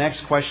marriage, then the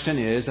next question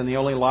is, and the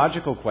only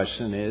logical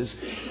question is,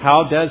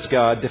 how does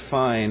God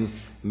define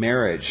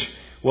marriage?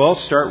 Well,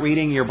 start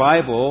reading your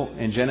Bible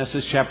in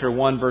Genesis chapter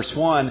 1, verse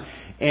 1.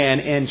 And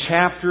in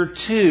chapter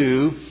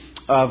 2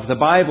 of the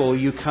Bible,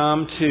 you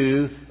come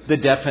to the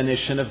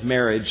definition of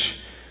marriage,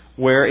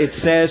 where it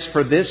says,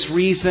 "For this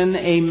reason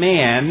a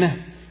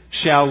man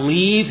shall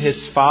leave his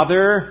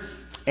father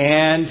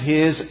and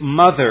his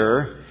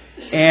mother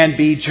and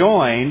be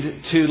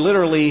joined to,"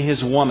 literally,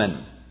 his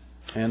woman.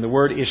 And the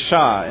word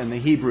Isha in the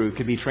Hebrew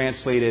could be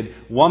translated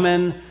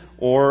woman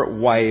or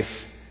wife.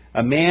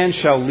 "A man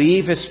shall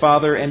leave his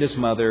father and his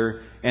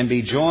mother and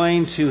be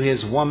joined to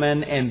his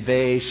woman, and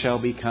they shall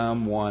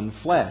become one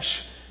flesh."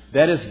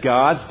 That is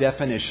God's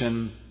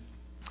definition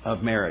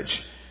of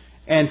marriage.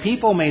 And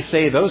people may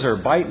say those are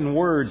biting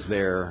words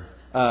there.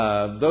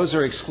 Those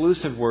are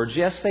exclusive words.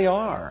 Yes, they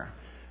are.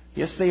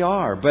 Yes, they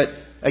are. But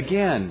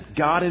again,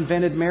 God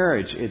invented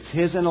marriage. It's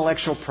His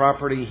intellectual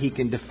property. He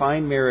can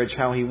define marriage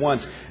how He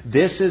wants.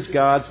 This is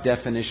God's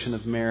definition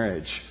of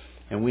marriage.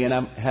 And we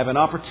have an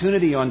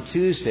opportunity on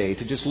Tuesday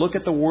to just look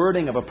at the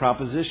wording of a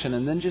proposition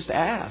and then just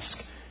ask,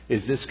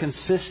 is this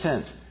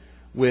consistent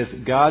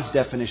with God's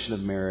definition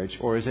of marriage,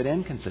 or is it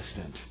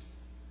inconsistent?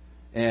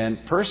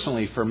 And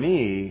personally, for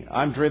me,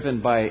 I'm driven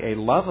by a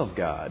love of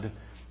God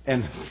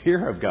and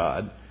fear of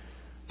God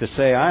to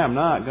say I am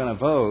not going to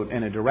vote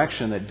in a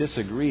direction that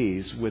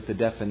disagrees with the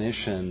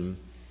definition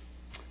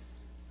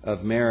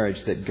of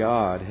marriage that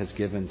God has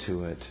given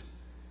to it.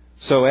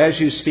 So as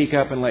you speak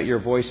up and let your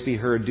voice be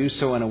heard, do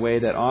so in a way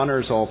that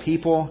honors all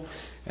people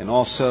and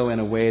also in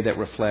a way that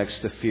reflects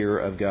the fear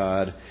of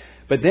God.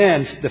 But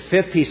then the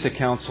fifth piece of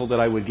counsel that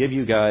I would give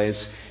you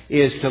guys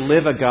is to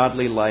live a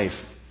godly life.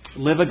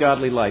 Live a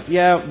godly life.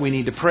 Yeah, we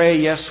need to pray.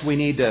 Yes, we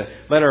need to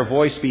let our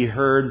voice be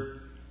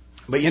heard.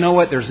 But you know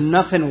what? There's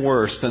nothing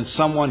worse than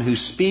someone who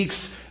speaks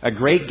a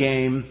great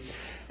game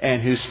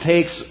and who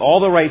takes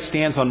all the right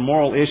stands on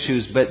moral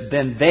issues, but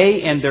then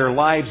they and their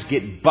lives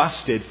get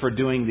busted for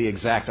doing the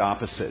exact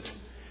opposite.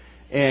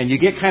 And you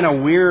get kind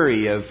of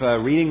weary of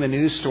reading the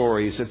news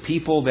stories of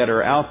people that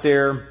are out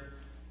there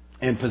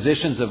in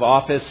positions of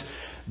office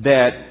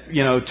that,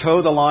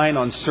 toe the line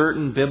on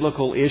certain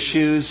biblical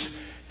issues,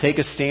 take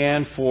a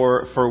stand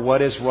for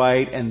what is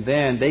right, and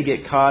then they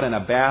get caught in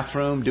a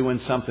bathroom doing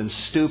something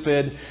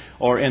stupid,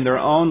 or in their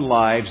own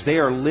lives, they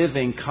are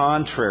living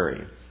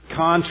contrary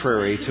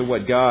to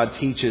what God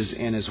teaches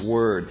in His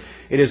Word.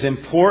 It is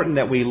important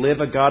that we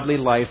live a godly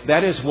life.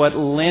 That is what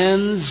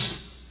lends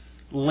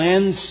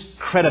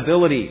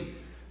credibility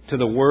to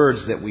the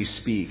words that we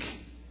speak.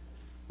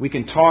 We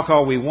can talk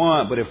all we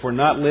want, but if we're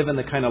not living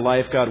the kind of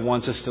life God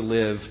wants us to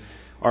live,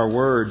 our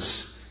words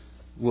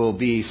will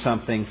be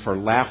something for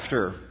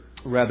laughter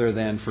rather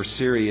than for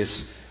serious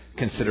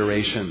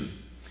consideration.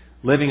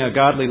 Living a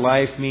godly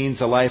life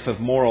means a life of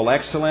moral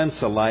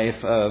excellence, a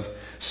life of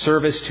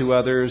service to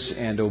others,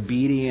 and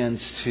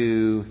obedience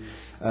to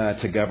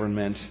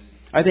government.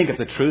 I think if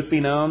the truth be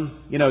known,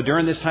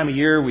 during this time of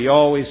year, we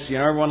always,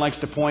 everyone likes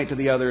to point to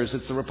the others.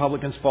 It's the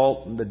Republicans'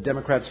 fault and the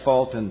Democrats'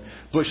 fault and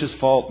Bush's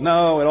fault.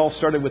 No, it all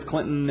started with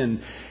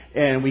Clinton,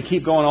 and we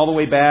keep going all the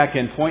way back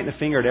and pointing the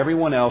finger at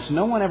everyone else.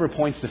 No one ever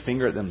points the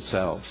finger at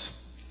themselves.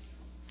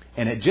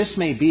 And it just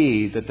may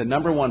be that the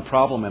number one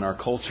problem in our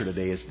culture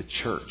today is the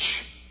church.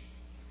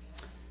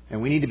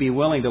 And we need to be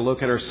willing to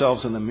look at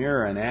ourselves in the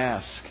mirror and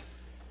ask,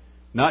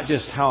 not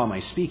just how am I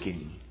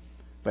speaking,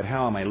 but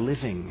how am I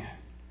living?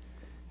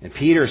 And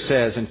Peter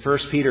says in 1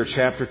 Peter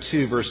chapter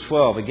 2, verse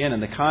 12, again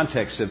in the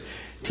context of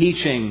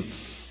teaching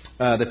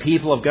the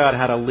people of God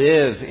how to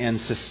live in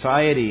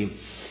society,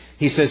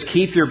 he says,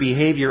 "Keep your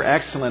behavior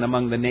excellent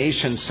among the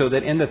nations, so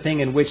that in the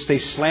thing in which they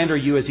slander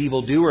you as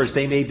evildoers,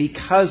 they may,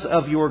 because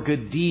of your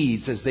good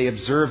deeds, as they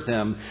observe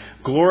them,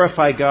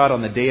 glorify God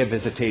on the day of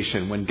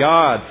visitation, when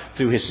God,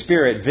 through His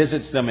Spirit,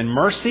 visits them in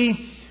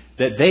mercy,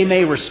 that they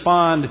may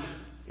respond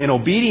in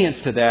obedience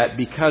to that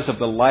because of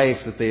the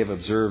life that they have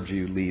observed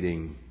you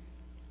leading."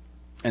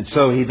 And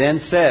so he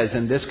then says,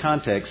 in this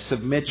context,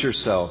 submit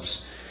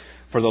yourselves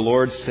for the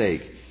Lord's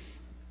sake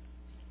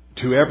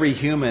to every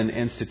human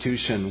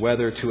institution,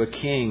 whether to a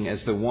king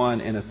as the one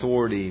in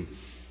authority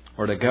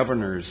or to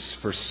governors,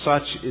 for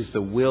such is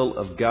the will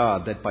of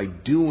God, that by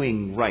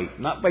doing right,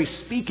 not by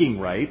speaking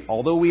right,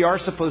 although we are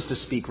supposed to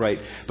speak right,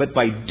 but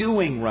by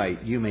doing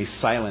right, you may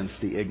silence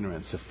the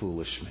ignorance of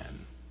foolish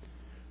men.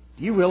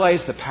 Do you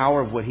realize the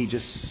power of what he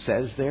just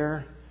says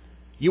there?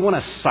 You want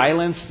to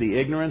silence the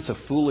ignorance of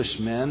foolish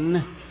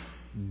men?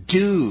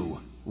 Do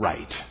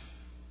right.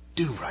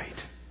 Do right.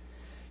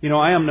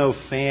 I am no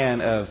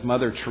fan of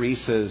Mother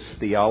Teresa's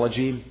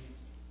theology,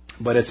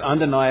 but it's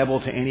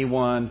undeniable to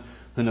anyone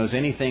who knows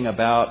anything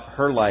about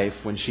her life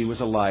when she was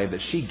alive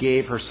that she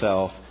gave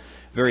herself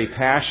very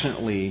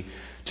passionately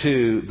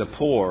to the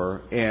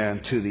poor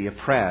and to the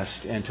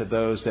oppressed and to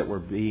those that were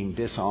being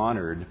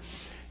dishonored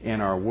in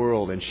our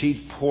world. And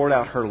she poured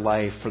out her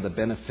life for the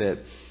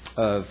benefit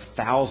of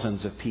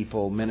thousands of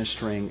people,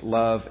 ministering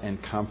love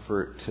and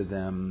comfort to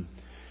them.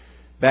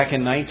 Back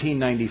in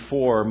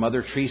 1994,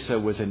 Mother Teresa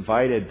was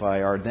invited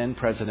by our then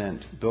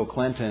President, Bill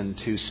Clinton,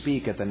 to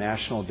speak at the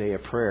National Day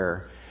of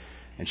Prayer.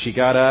 And she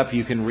got up.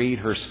 You can read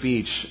her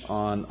speech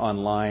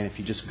online if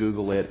you just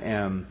Google it.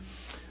 And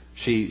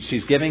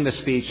she's giving the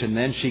speech, and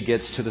then she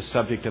gets to the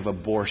subject of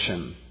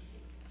abortion.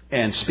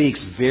 and speaks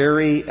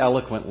very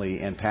eloquently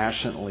and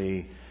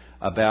passionately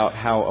about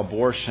how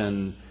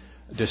abortion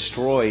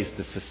destroys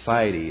the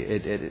society.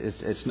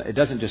 It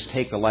doesn't just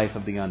take the life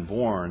of the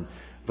unborn,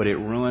 but it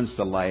ruins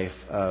the life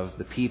of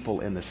the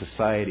people in the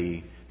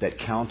society that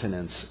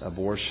countenance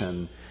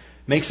abortion.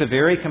 Makes a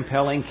very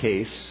compelling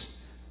case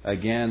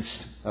against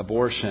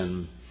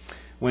abortion.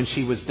 When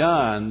she was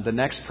done, the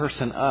next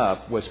person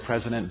up was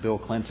President Bill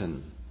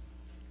Clinton.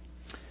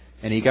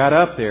 And he got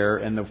up there,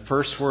 and the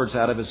first words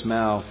out of his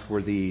mouth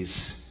were these: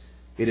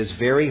 "It is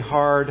very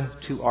hard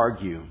to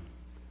argue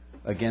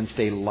against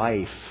a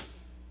life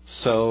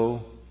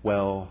so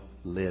well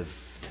lived."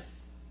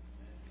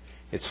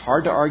 It's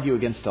hard to argue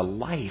against a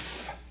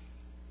life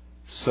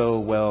so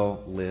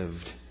well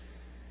lived.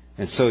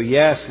 And so,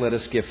 yes, let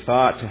us give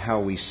thought to how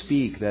we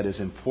speak. That is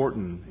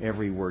important.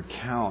 Every word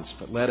counts.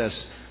 But let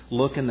us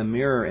look in the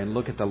mirror and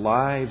look at the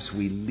lives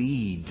we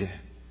lead,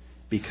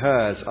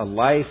 because a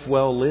life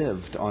well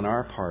lived on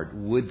our part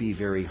would be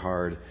very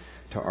hard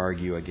to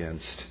argue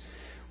against.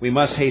 We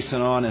must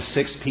hasten on. A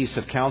sixth piece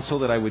of counsel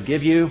that I would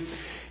give you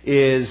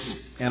is,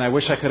 and I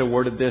wish I could have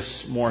worded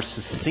this more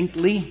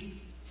succinctly,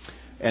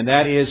 and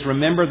that is,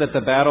 remember that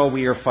the battle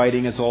we are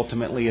fighting is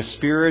ultimately a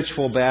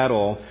spiritual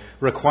battle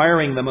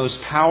requiring the most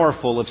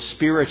powerful of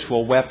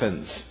spiritual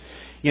weapons.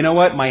 You know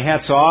what? My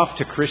hat's off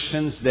to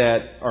Christians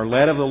that are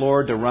led of the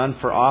Lord to run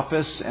for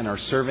office and are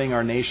serving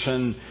our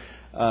nation,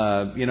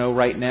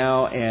 right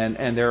now.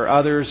 And there are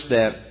others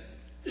that,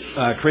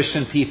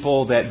 Christian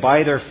people that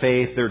by their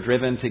faith, they're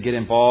driven to get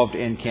involved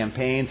in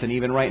campaigns. And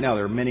even right now,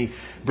 there are many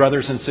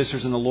brothers and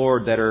sisters in the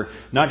Lord that are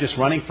not just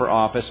running for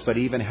office, but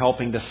even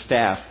helping to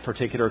staff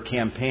particular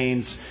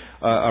campaigns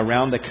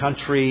around the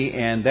country.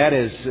 And that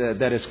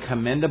is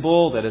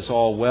commendable. That is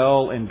all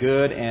well and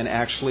good, and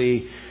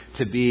actually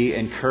to be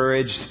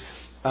encouraged.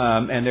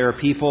 And there are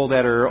people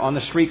that are on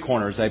the street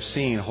corners, I've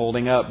seen,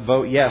 holding up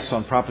 "Vote Yes"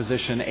 on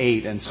Proposition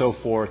 8 and so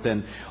forth.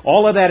 And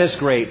all of that is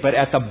great. But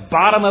at the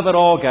bottom of it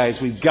all, guys,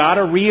 we've got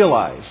to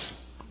realize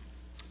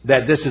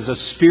that this is a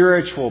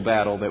spiritual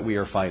battle that we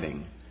are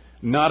fighting,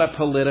 not a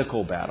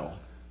political battle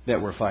that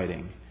we're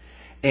fighting.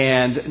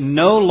 And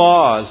no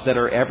laws that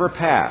are ever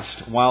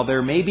passed, while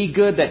there may be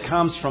good that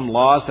comes from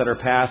laws that are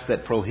passed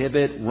that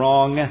prohibit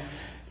wrong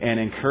and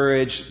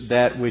encourage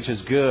that which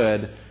is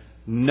good,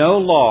 no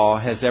law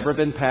has ever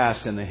been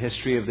passed in the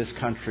history of this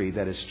country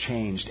that has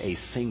changed a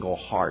single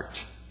heart.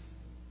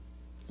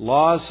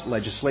 Laws,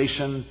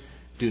 legislation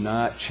do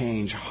not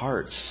change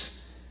hearts.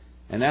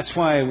 And that's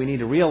why we need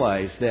to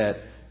realize that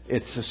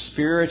it's a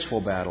spiritual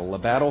battle, a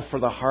battle for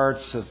the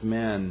hearts of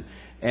men.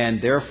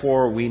 And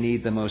therefore, we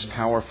need the most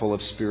powerful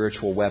of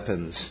spiritual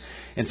weapons.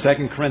 In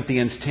 2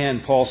 Corinthians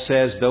 10, Paul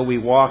says, "Though we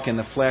walk in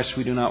the flesh,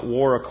 we do not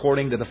war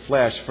according to the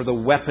flesh. For the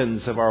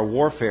weapons of our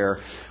warfare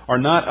are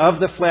not of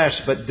the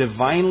flesh, but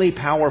divinely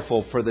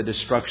powerful for the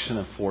destruction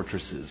of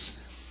fortresses."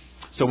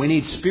 So we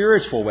need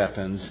spiritual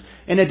weapons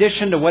in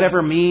addition to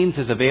whatever means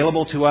is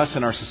available to us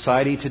in our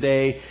society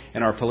today,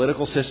 in our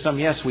political system.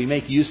 Yes, we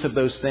make use of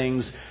those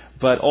things,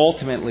 but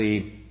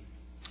ultimately,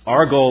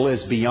 our goal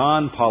is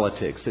beyond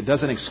politics. It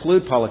doesn't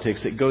exclude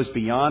politics. It goes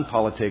beyond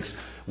politics.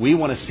 We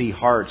want to see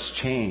hearts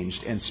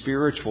changed and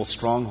spiritual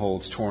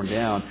strongholds torn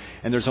down.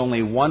 And there's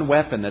only one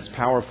weapon that's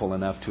powerful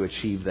enough to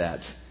achieve that.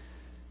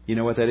 You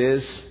know what that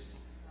is?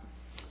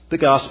 The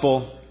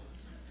gospel.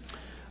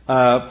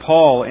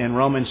 Paul in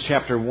Romans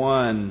chapter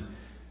 1,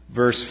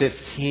 verse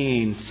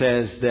 15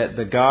 says that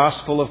the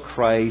gospel of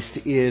Christ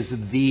is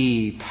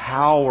the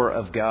power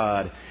of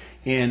God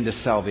into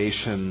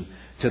salvation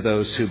to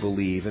those who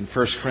believe. In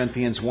 1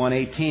 Corinthians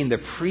 1:18, the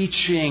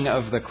preaching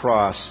of the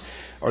cross,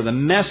 or the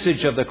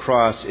message of the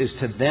cross, is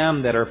to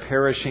them that are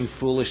perishing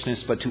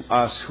foolishness, but to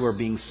us who are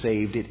being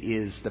saved, it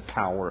is the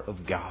power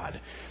of God.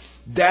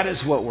 That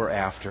is what we're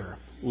after.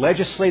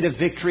 Legislative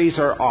victories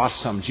are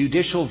awesome.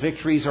 Judicial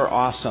victories are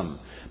awesome.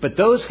 But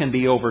those can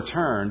be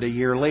overturned a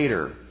year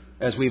later,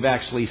 as we've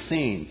actually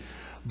seen.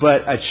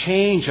 But a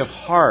change of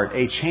heart,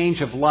 a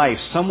change of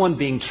life, someone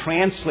being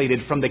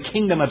translated from the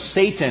kingdom of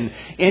Satan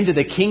into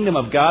the kingdom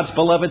of God's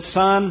beloved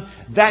Son,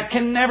 that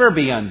can never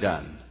be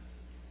undone.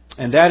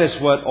 And that is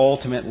what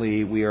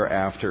ultimately we are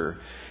after.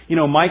 You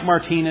know, Mike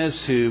Martinez,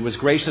 who was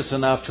gracious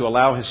enough to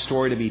allow his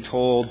story to be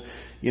told,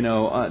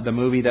 the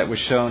movie that was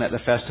shown at the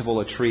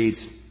Festival of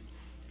Treats.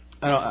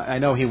 I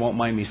know he won't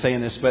mind me saying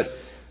this, but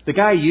the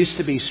guy used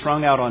to be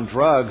strung out on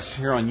drugs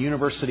here on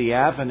University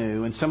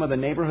Avenue and some of the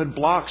neighborhood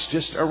blocks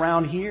just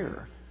around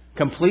here.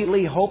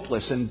 Completely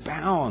hopeless and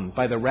bound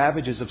by the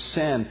ravages of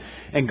sin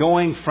and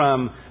going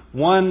from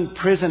one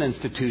prison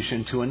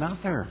institution to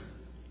another.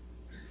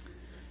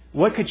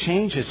 What could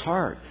change his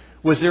heart?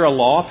 Was there a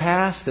law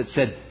passed that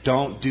said,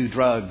 "Don't do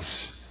drugs"?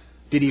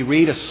 Did he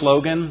read a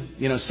slogan,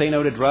 "Say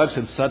no to drugs,"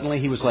 and suddenly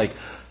he was like,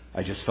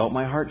 "I just felt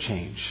my heart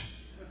change"?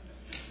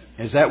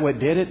 Is that what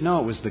did it? No,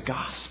 it was the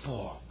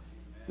gospel.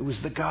 It was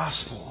the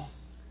gospel.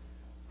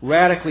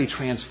 Radically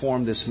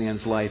transformed this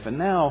man's life. And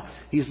now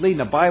he's leading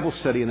a Bible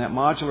study in that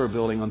modular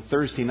building on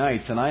Thursday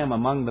nights. And I am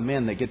among the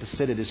men that get to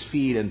sit at his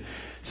feet and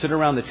sit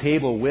around the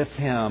table with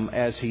him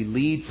as he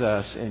leads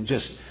us. And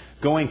just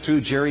going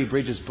through Jerry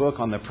Bridges' book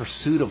on the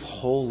pursuit of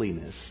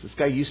holiness. This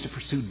guy used to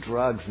pursue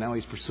drugs. Now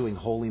he's pursuing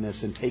holiness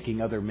and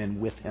taking other men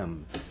with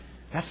him.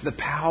 That's the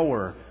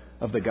power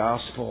of the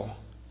gospel.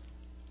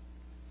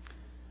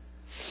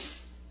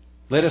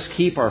 Let us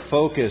keep our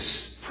focus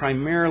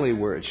primarily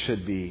where it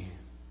should be.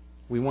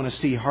 We want to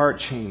see heart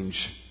change,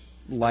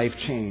 life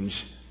change,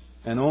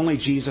 and only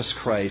Jesus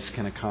Christ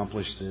can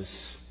accomplish this.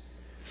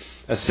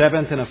 A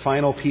seventh and a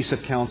final piece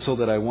of counsel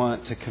that I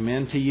want to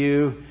commend to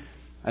you.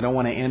 I don't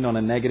want to end on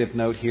a negative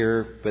note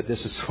here, but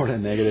this is sort of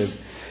negative.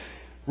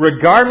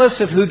 Regardless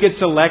of who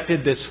gets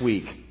elected this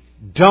week,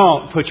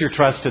 don't put your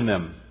trust in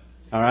them.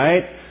 All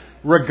right?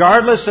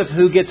 Regardless of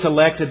who gets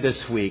elected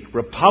this week,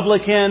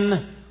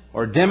 Republican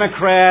or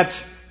Democrat,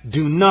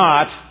 do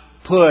not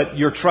put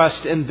your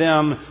trust in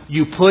them.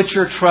 You put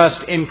your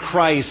trust in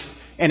Christ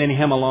and in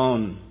Him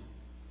alone.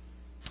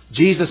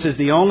 Jesus is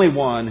the only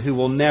one who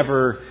will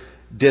never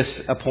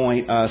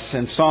disappoint us.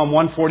 In Psalm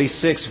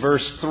 146,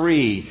 verse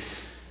 3,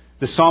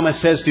 the psalmist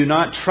says, "Do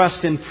not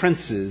trust in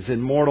princes,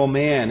 in mortal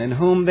man, in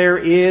whom there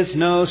is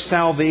no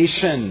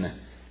salvation.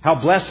 How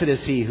blessed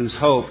is he whose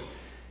hope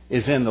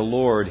is in the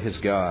Lord his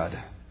God."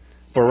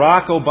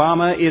 Barack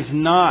Obama is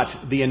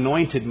not the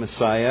anointed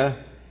Messiah,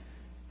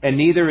 and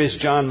neither is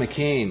John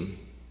McCain.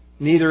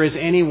 Neither is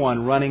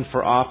anyone running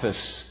for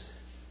office.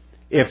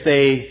 If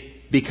they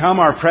become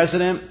our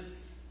president,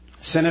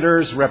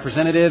 senators,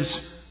 representatives,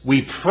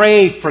 we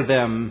pray for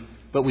them,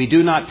 but we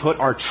do not put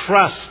our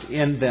trust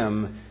in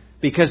them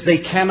because they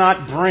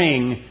cannot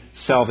bring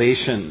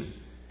salvation.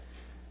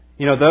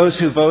 You know, those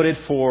who voted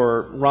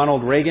for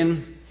Ronald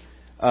Reagan,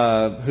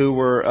 who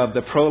were of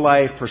the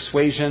pro-life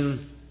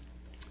persuasion,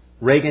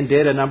 Reagan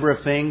did a number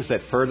of things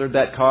that furthered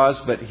that cause,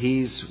 but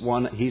he's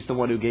the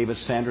one who gave us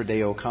Sandra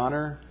Day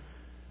O'Connor,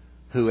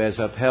 who has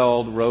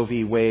upheld Roe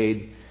v.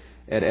 Wade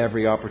at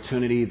every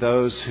opportunity.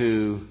 Those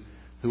who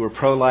were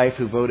pro-life,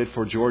 who voted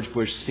for George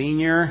Bush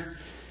Sr.,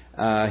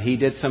 he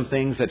did some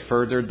things that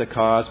furthered the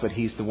cause, but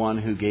he's the one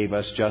who gave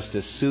us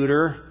Justice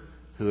Souter,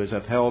 who has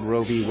upheld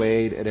Roe v.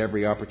 Wade at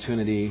every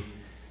opportunity.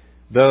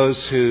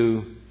 Those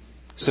who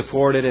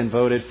supported and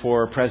voted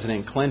for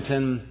President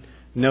Clinton,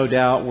 no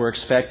doubt were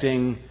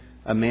expecting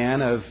a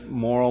man of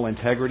moral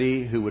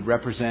integrity who would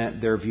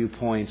represent their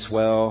viewpoints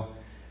well.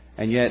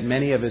 And yet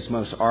many of his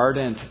most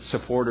ardent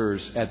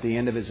supporters at the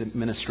end of his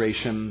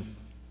administration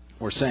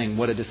were saying,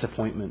 what a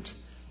disappointment.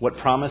 What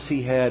promise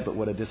he had, but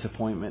what a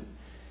disappointment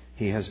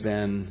he has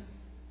been.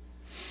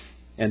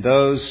 And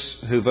those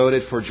who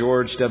voted for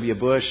George W.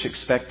 Bush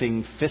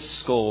expecting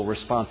fiscal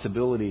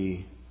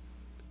responsibility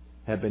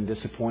have been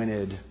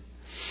disappointed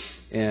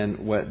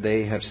in what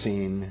they have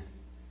seen.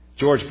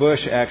 George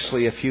Bush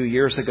actually a few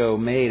years ago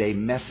made a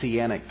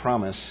messianic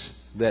promise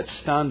that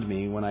stunned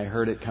me when I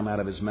heard it come out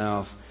of his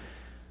mouth.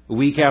 A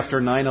week after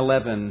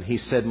 9/11, he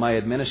said, "My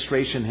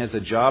administration has a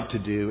job to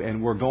do,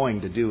 and we're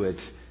going to do it.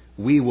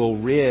 We will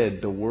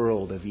rid the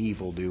world of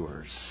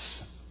evildoers."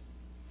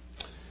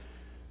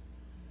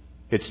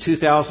 It's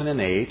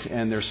 2008,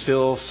 and there's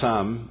still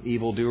some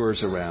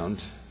evildoers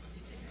around.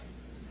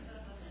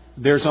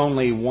 There's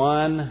only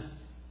one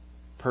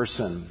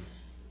person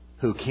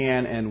who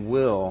can and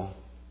will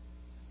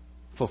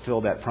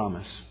fulfill that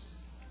promise,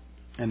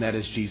 and that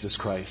is Jesus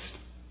Christ.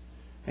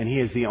 And He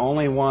is the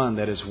only one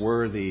that is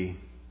worthy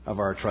of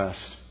our trust.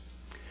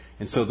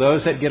 And so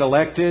those that get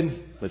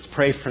elected, let's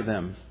pray for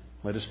them.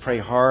 Let us pray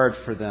hard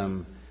for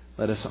them.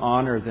 Let us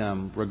honor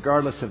them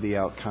regardless of the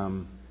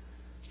outcome.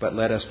 But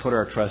let us put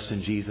our trust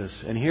in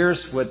Jesus. And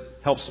here's what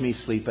helps me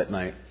sleep at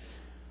night.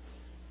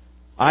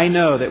 I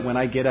know that when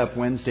I get up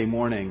Wednesday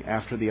morning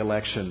after the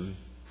election,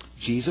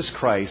 Jesus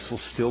Christ will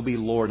still be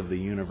Lord of the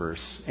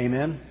universe.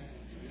 Amen?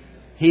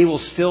 He will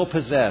still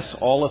possess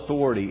all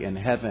authority in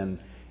heaven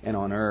and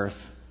on earth.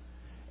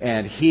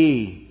 And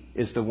He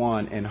is the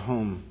one in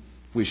whom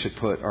we should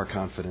put our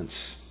confidence.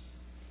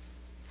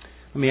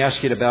 Let me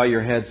ask you to bow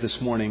your heads this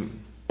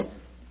morning.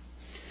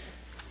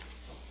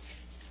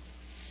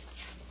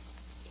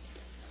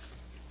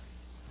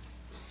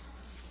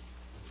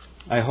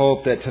 I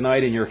hope that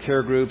tonight in your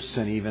care groups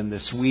and even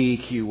this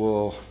week you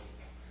will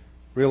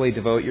really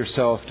devote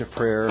yourself to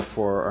prayer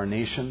for our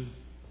nation,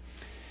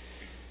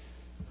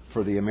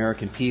 for the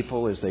American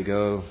people as they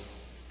go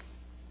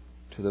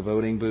to the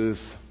voting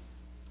booth.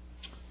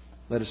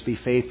 Let us be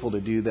faithful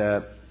to do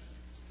that.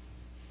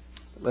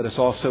 Let us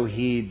also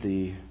heed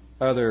the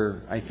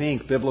other, I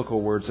think,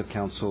 biblical words of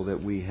counsel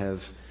that we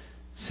have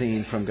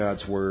seen from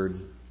God's Word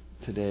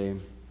today.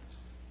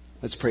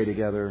 Let's pray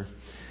together.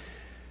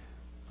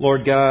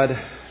 Lord God,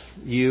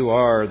 You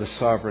are the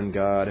sovereign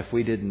God. If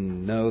we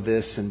didn't know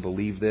this and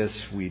believe this,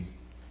 we'd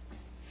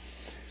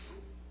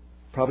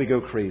probably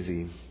go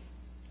crazy.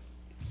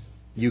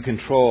 You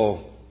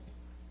control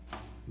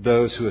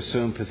those who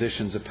assume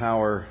positions of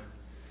power.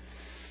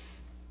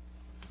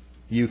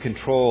 You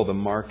control the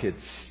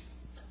markets,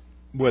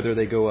 whether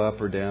they go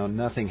up or down.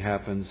 Nothing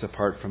happens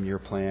apart from Your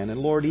plan.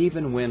 And Lord,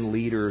 even when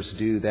leaders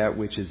do that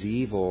which is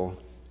evil,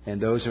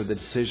 and those are the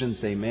decisions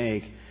they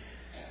make,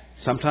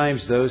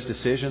 sometimes those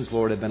decisions,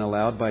 Lord, have been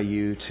allowed by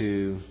You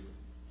to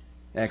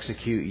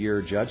execute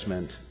your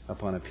judgment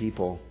upon a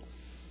people.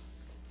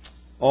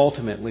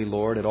 Ultimately,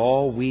 Lord, it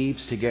all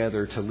weaves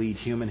together to lead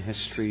human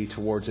history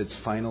towards its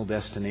final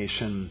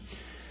destination,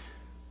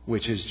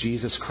 which is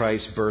Jesus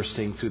Christ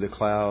bursting through the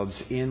clouds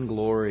in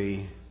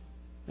glory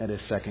at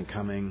His second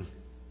coming,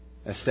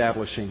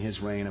 establishing His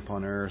reign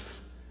upon earth.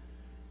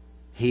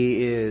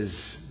 He is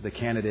the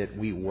candidate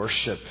we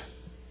worship.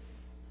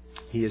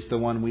 He is the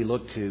one we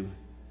look to,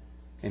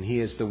 and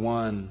He is the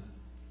one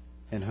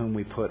in whom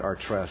we put our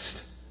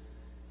trust.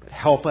 But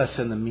help us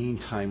in the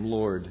meantime,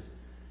 Lord,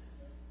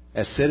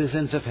 as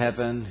citizens of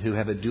heaven who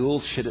have a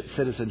dual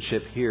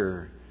citizenship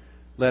here.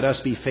 Let us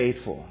be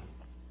faithful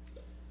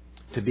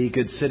to be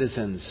good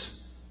citizens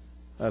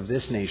of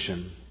this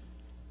nation,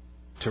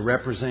 to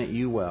represent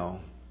You well,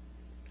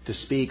 to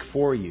speak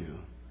for You,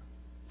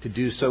 to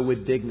do so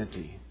with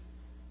dignity,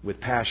 with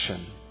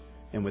passion,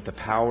 and with the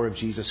power of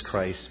Jesus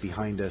Christ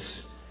behind us,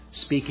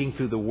 speaking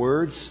through the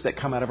words that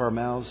come out of our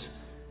mouths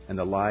and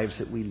the lives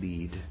that we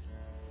lead.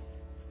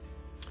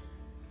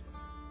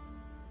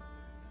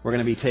 We're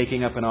going to be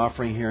taking up an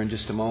offering here in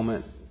just a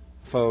moment,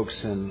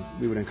 folks, and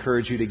we would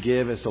encourage you to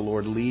give as the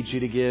Lord leads you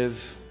to give.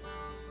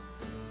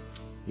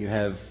 You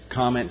have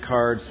comment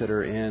cards that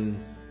are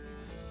in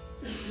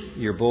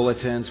your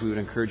bulletins. We would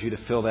encourage you to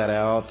fill that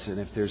out. And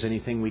if there's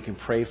anything we can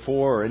pray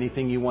for or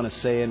anything you want to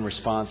say in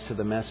response to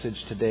the message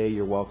today,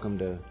 you're welcome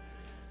to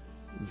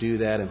do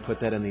that and put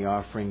that in the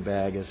offering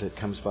bag as it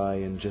comes by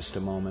in just a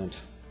moment.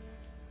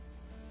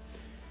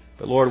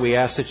 But Lord, we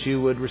ask that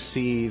You would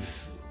receive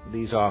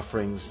these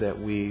offerings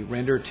that we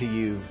render to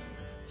You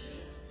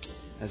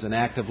as an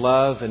act of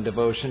love and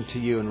devotion to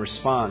You in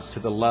response to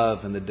the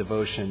love and the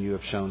devotion You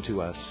have shown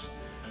to us.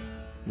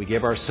 We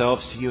give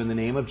ourselves to You in the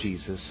name of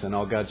Jesus, and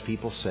all God's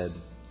people said,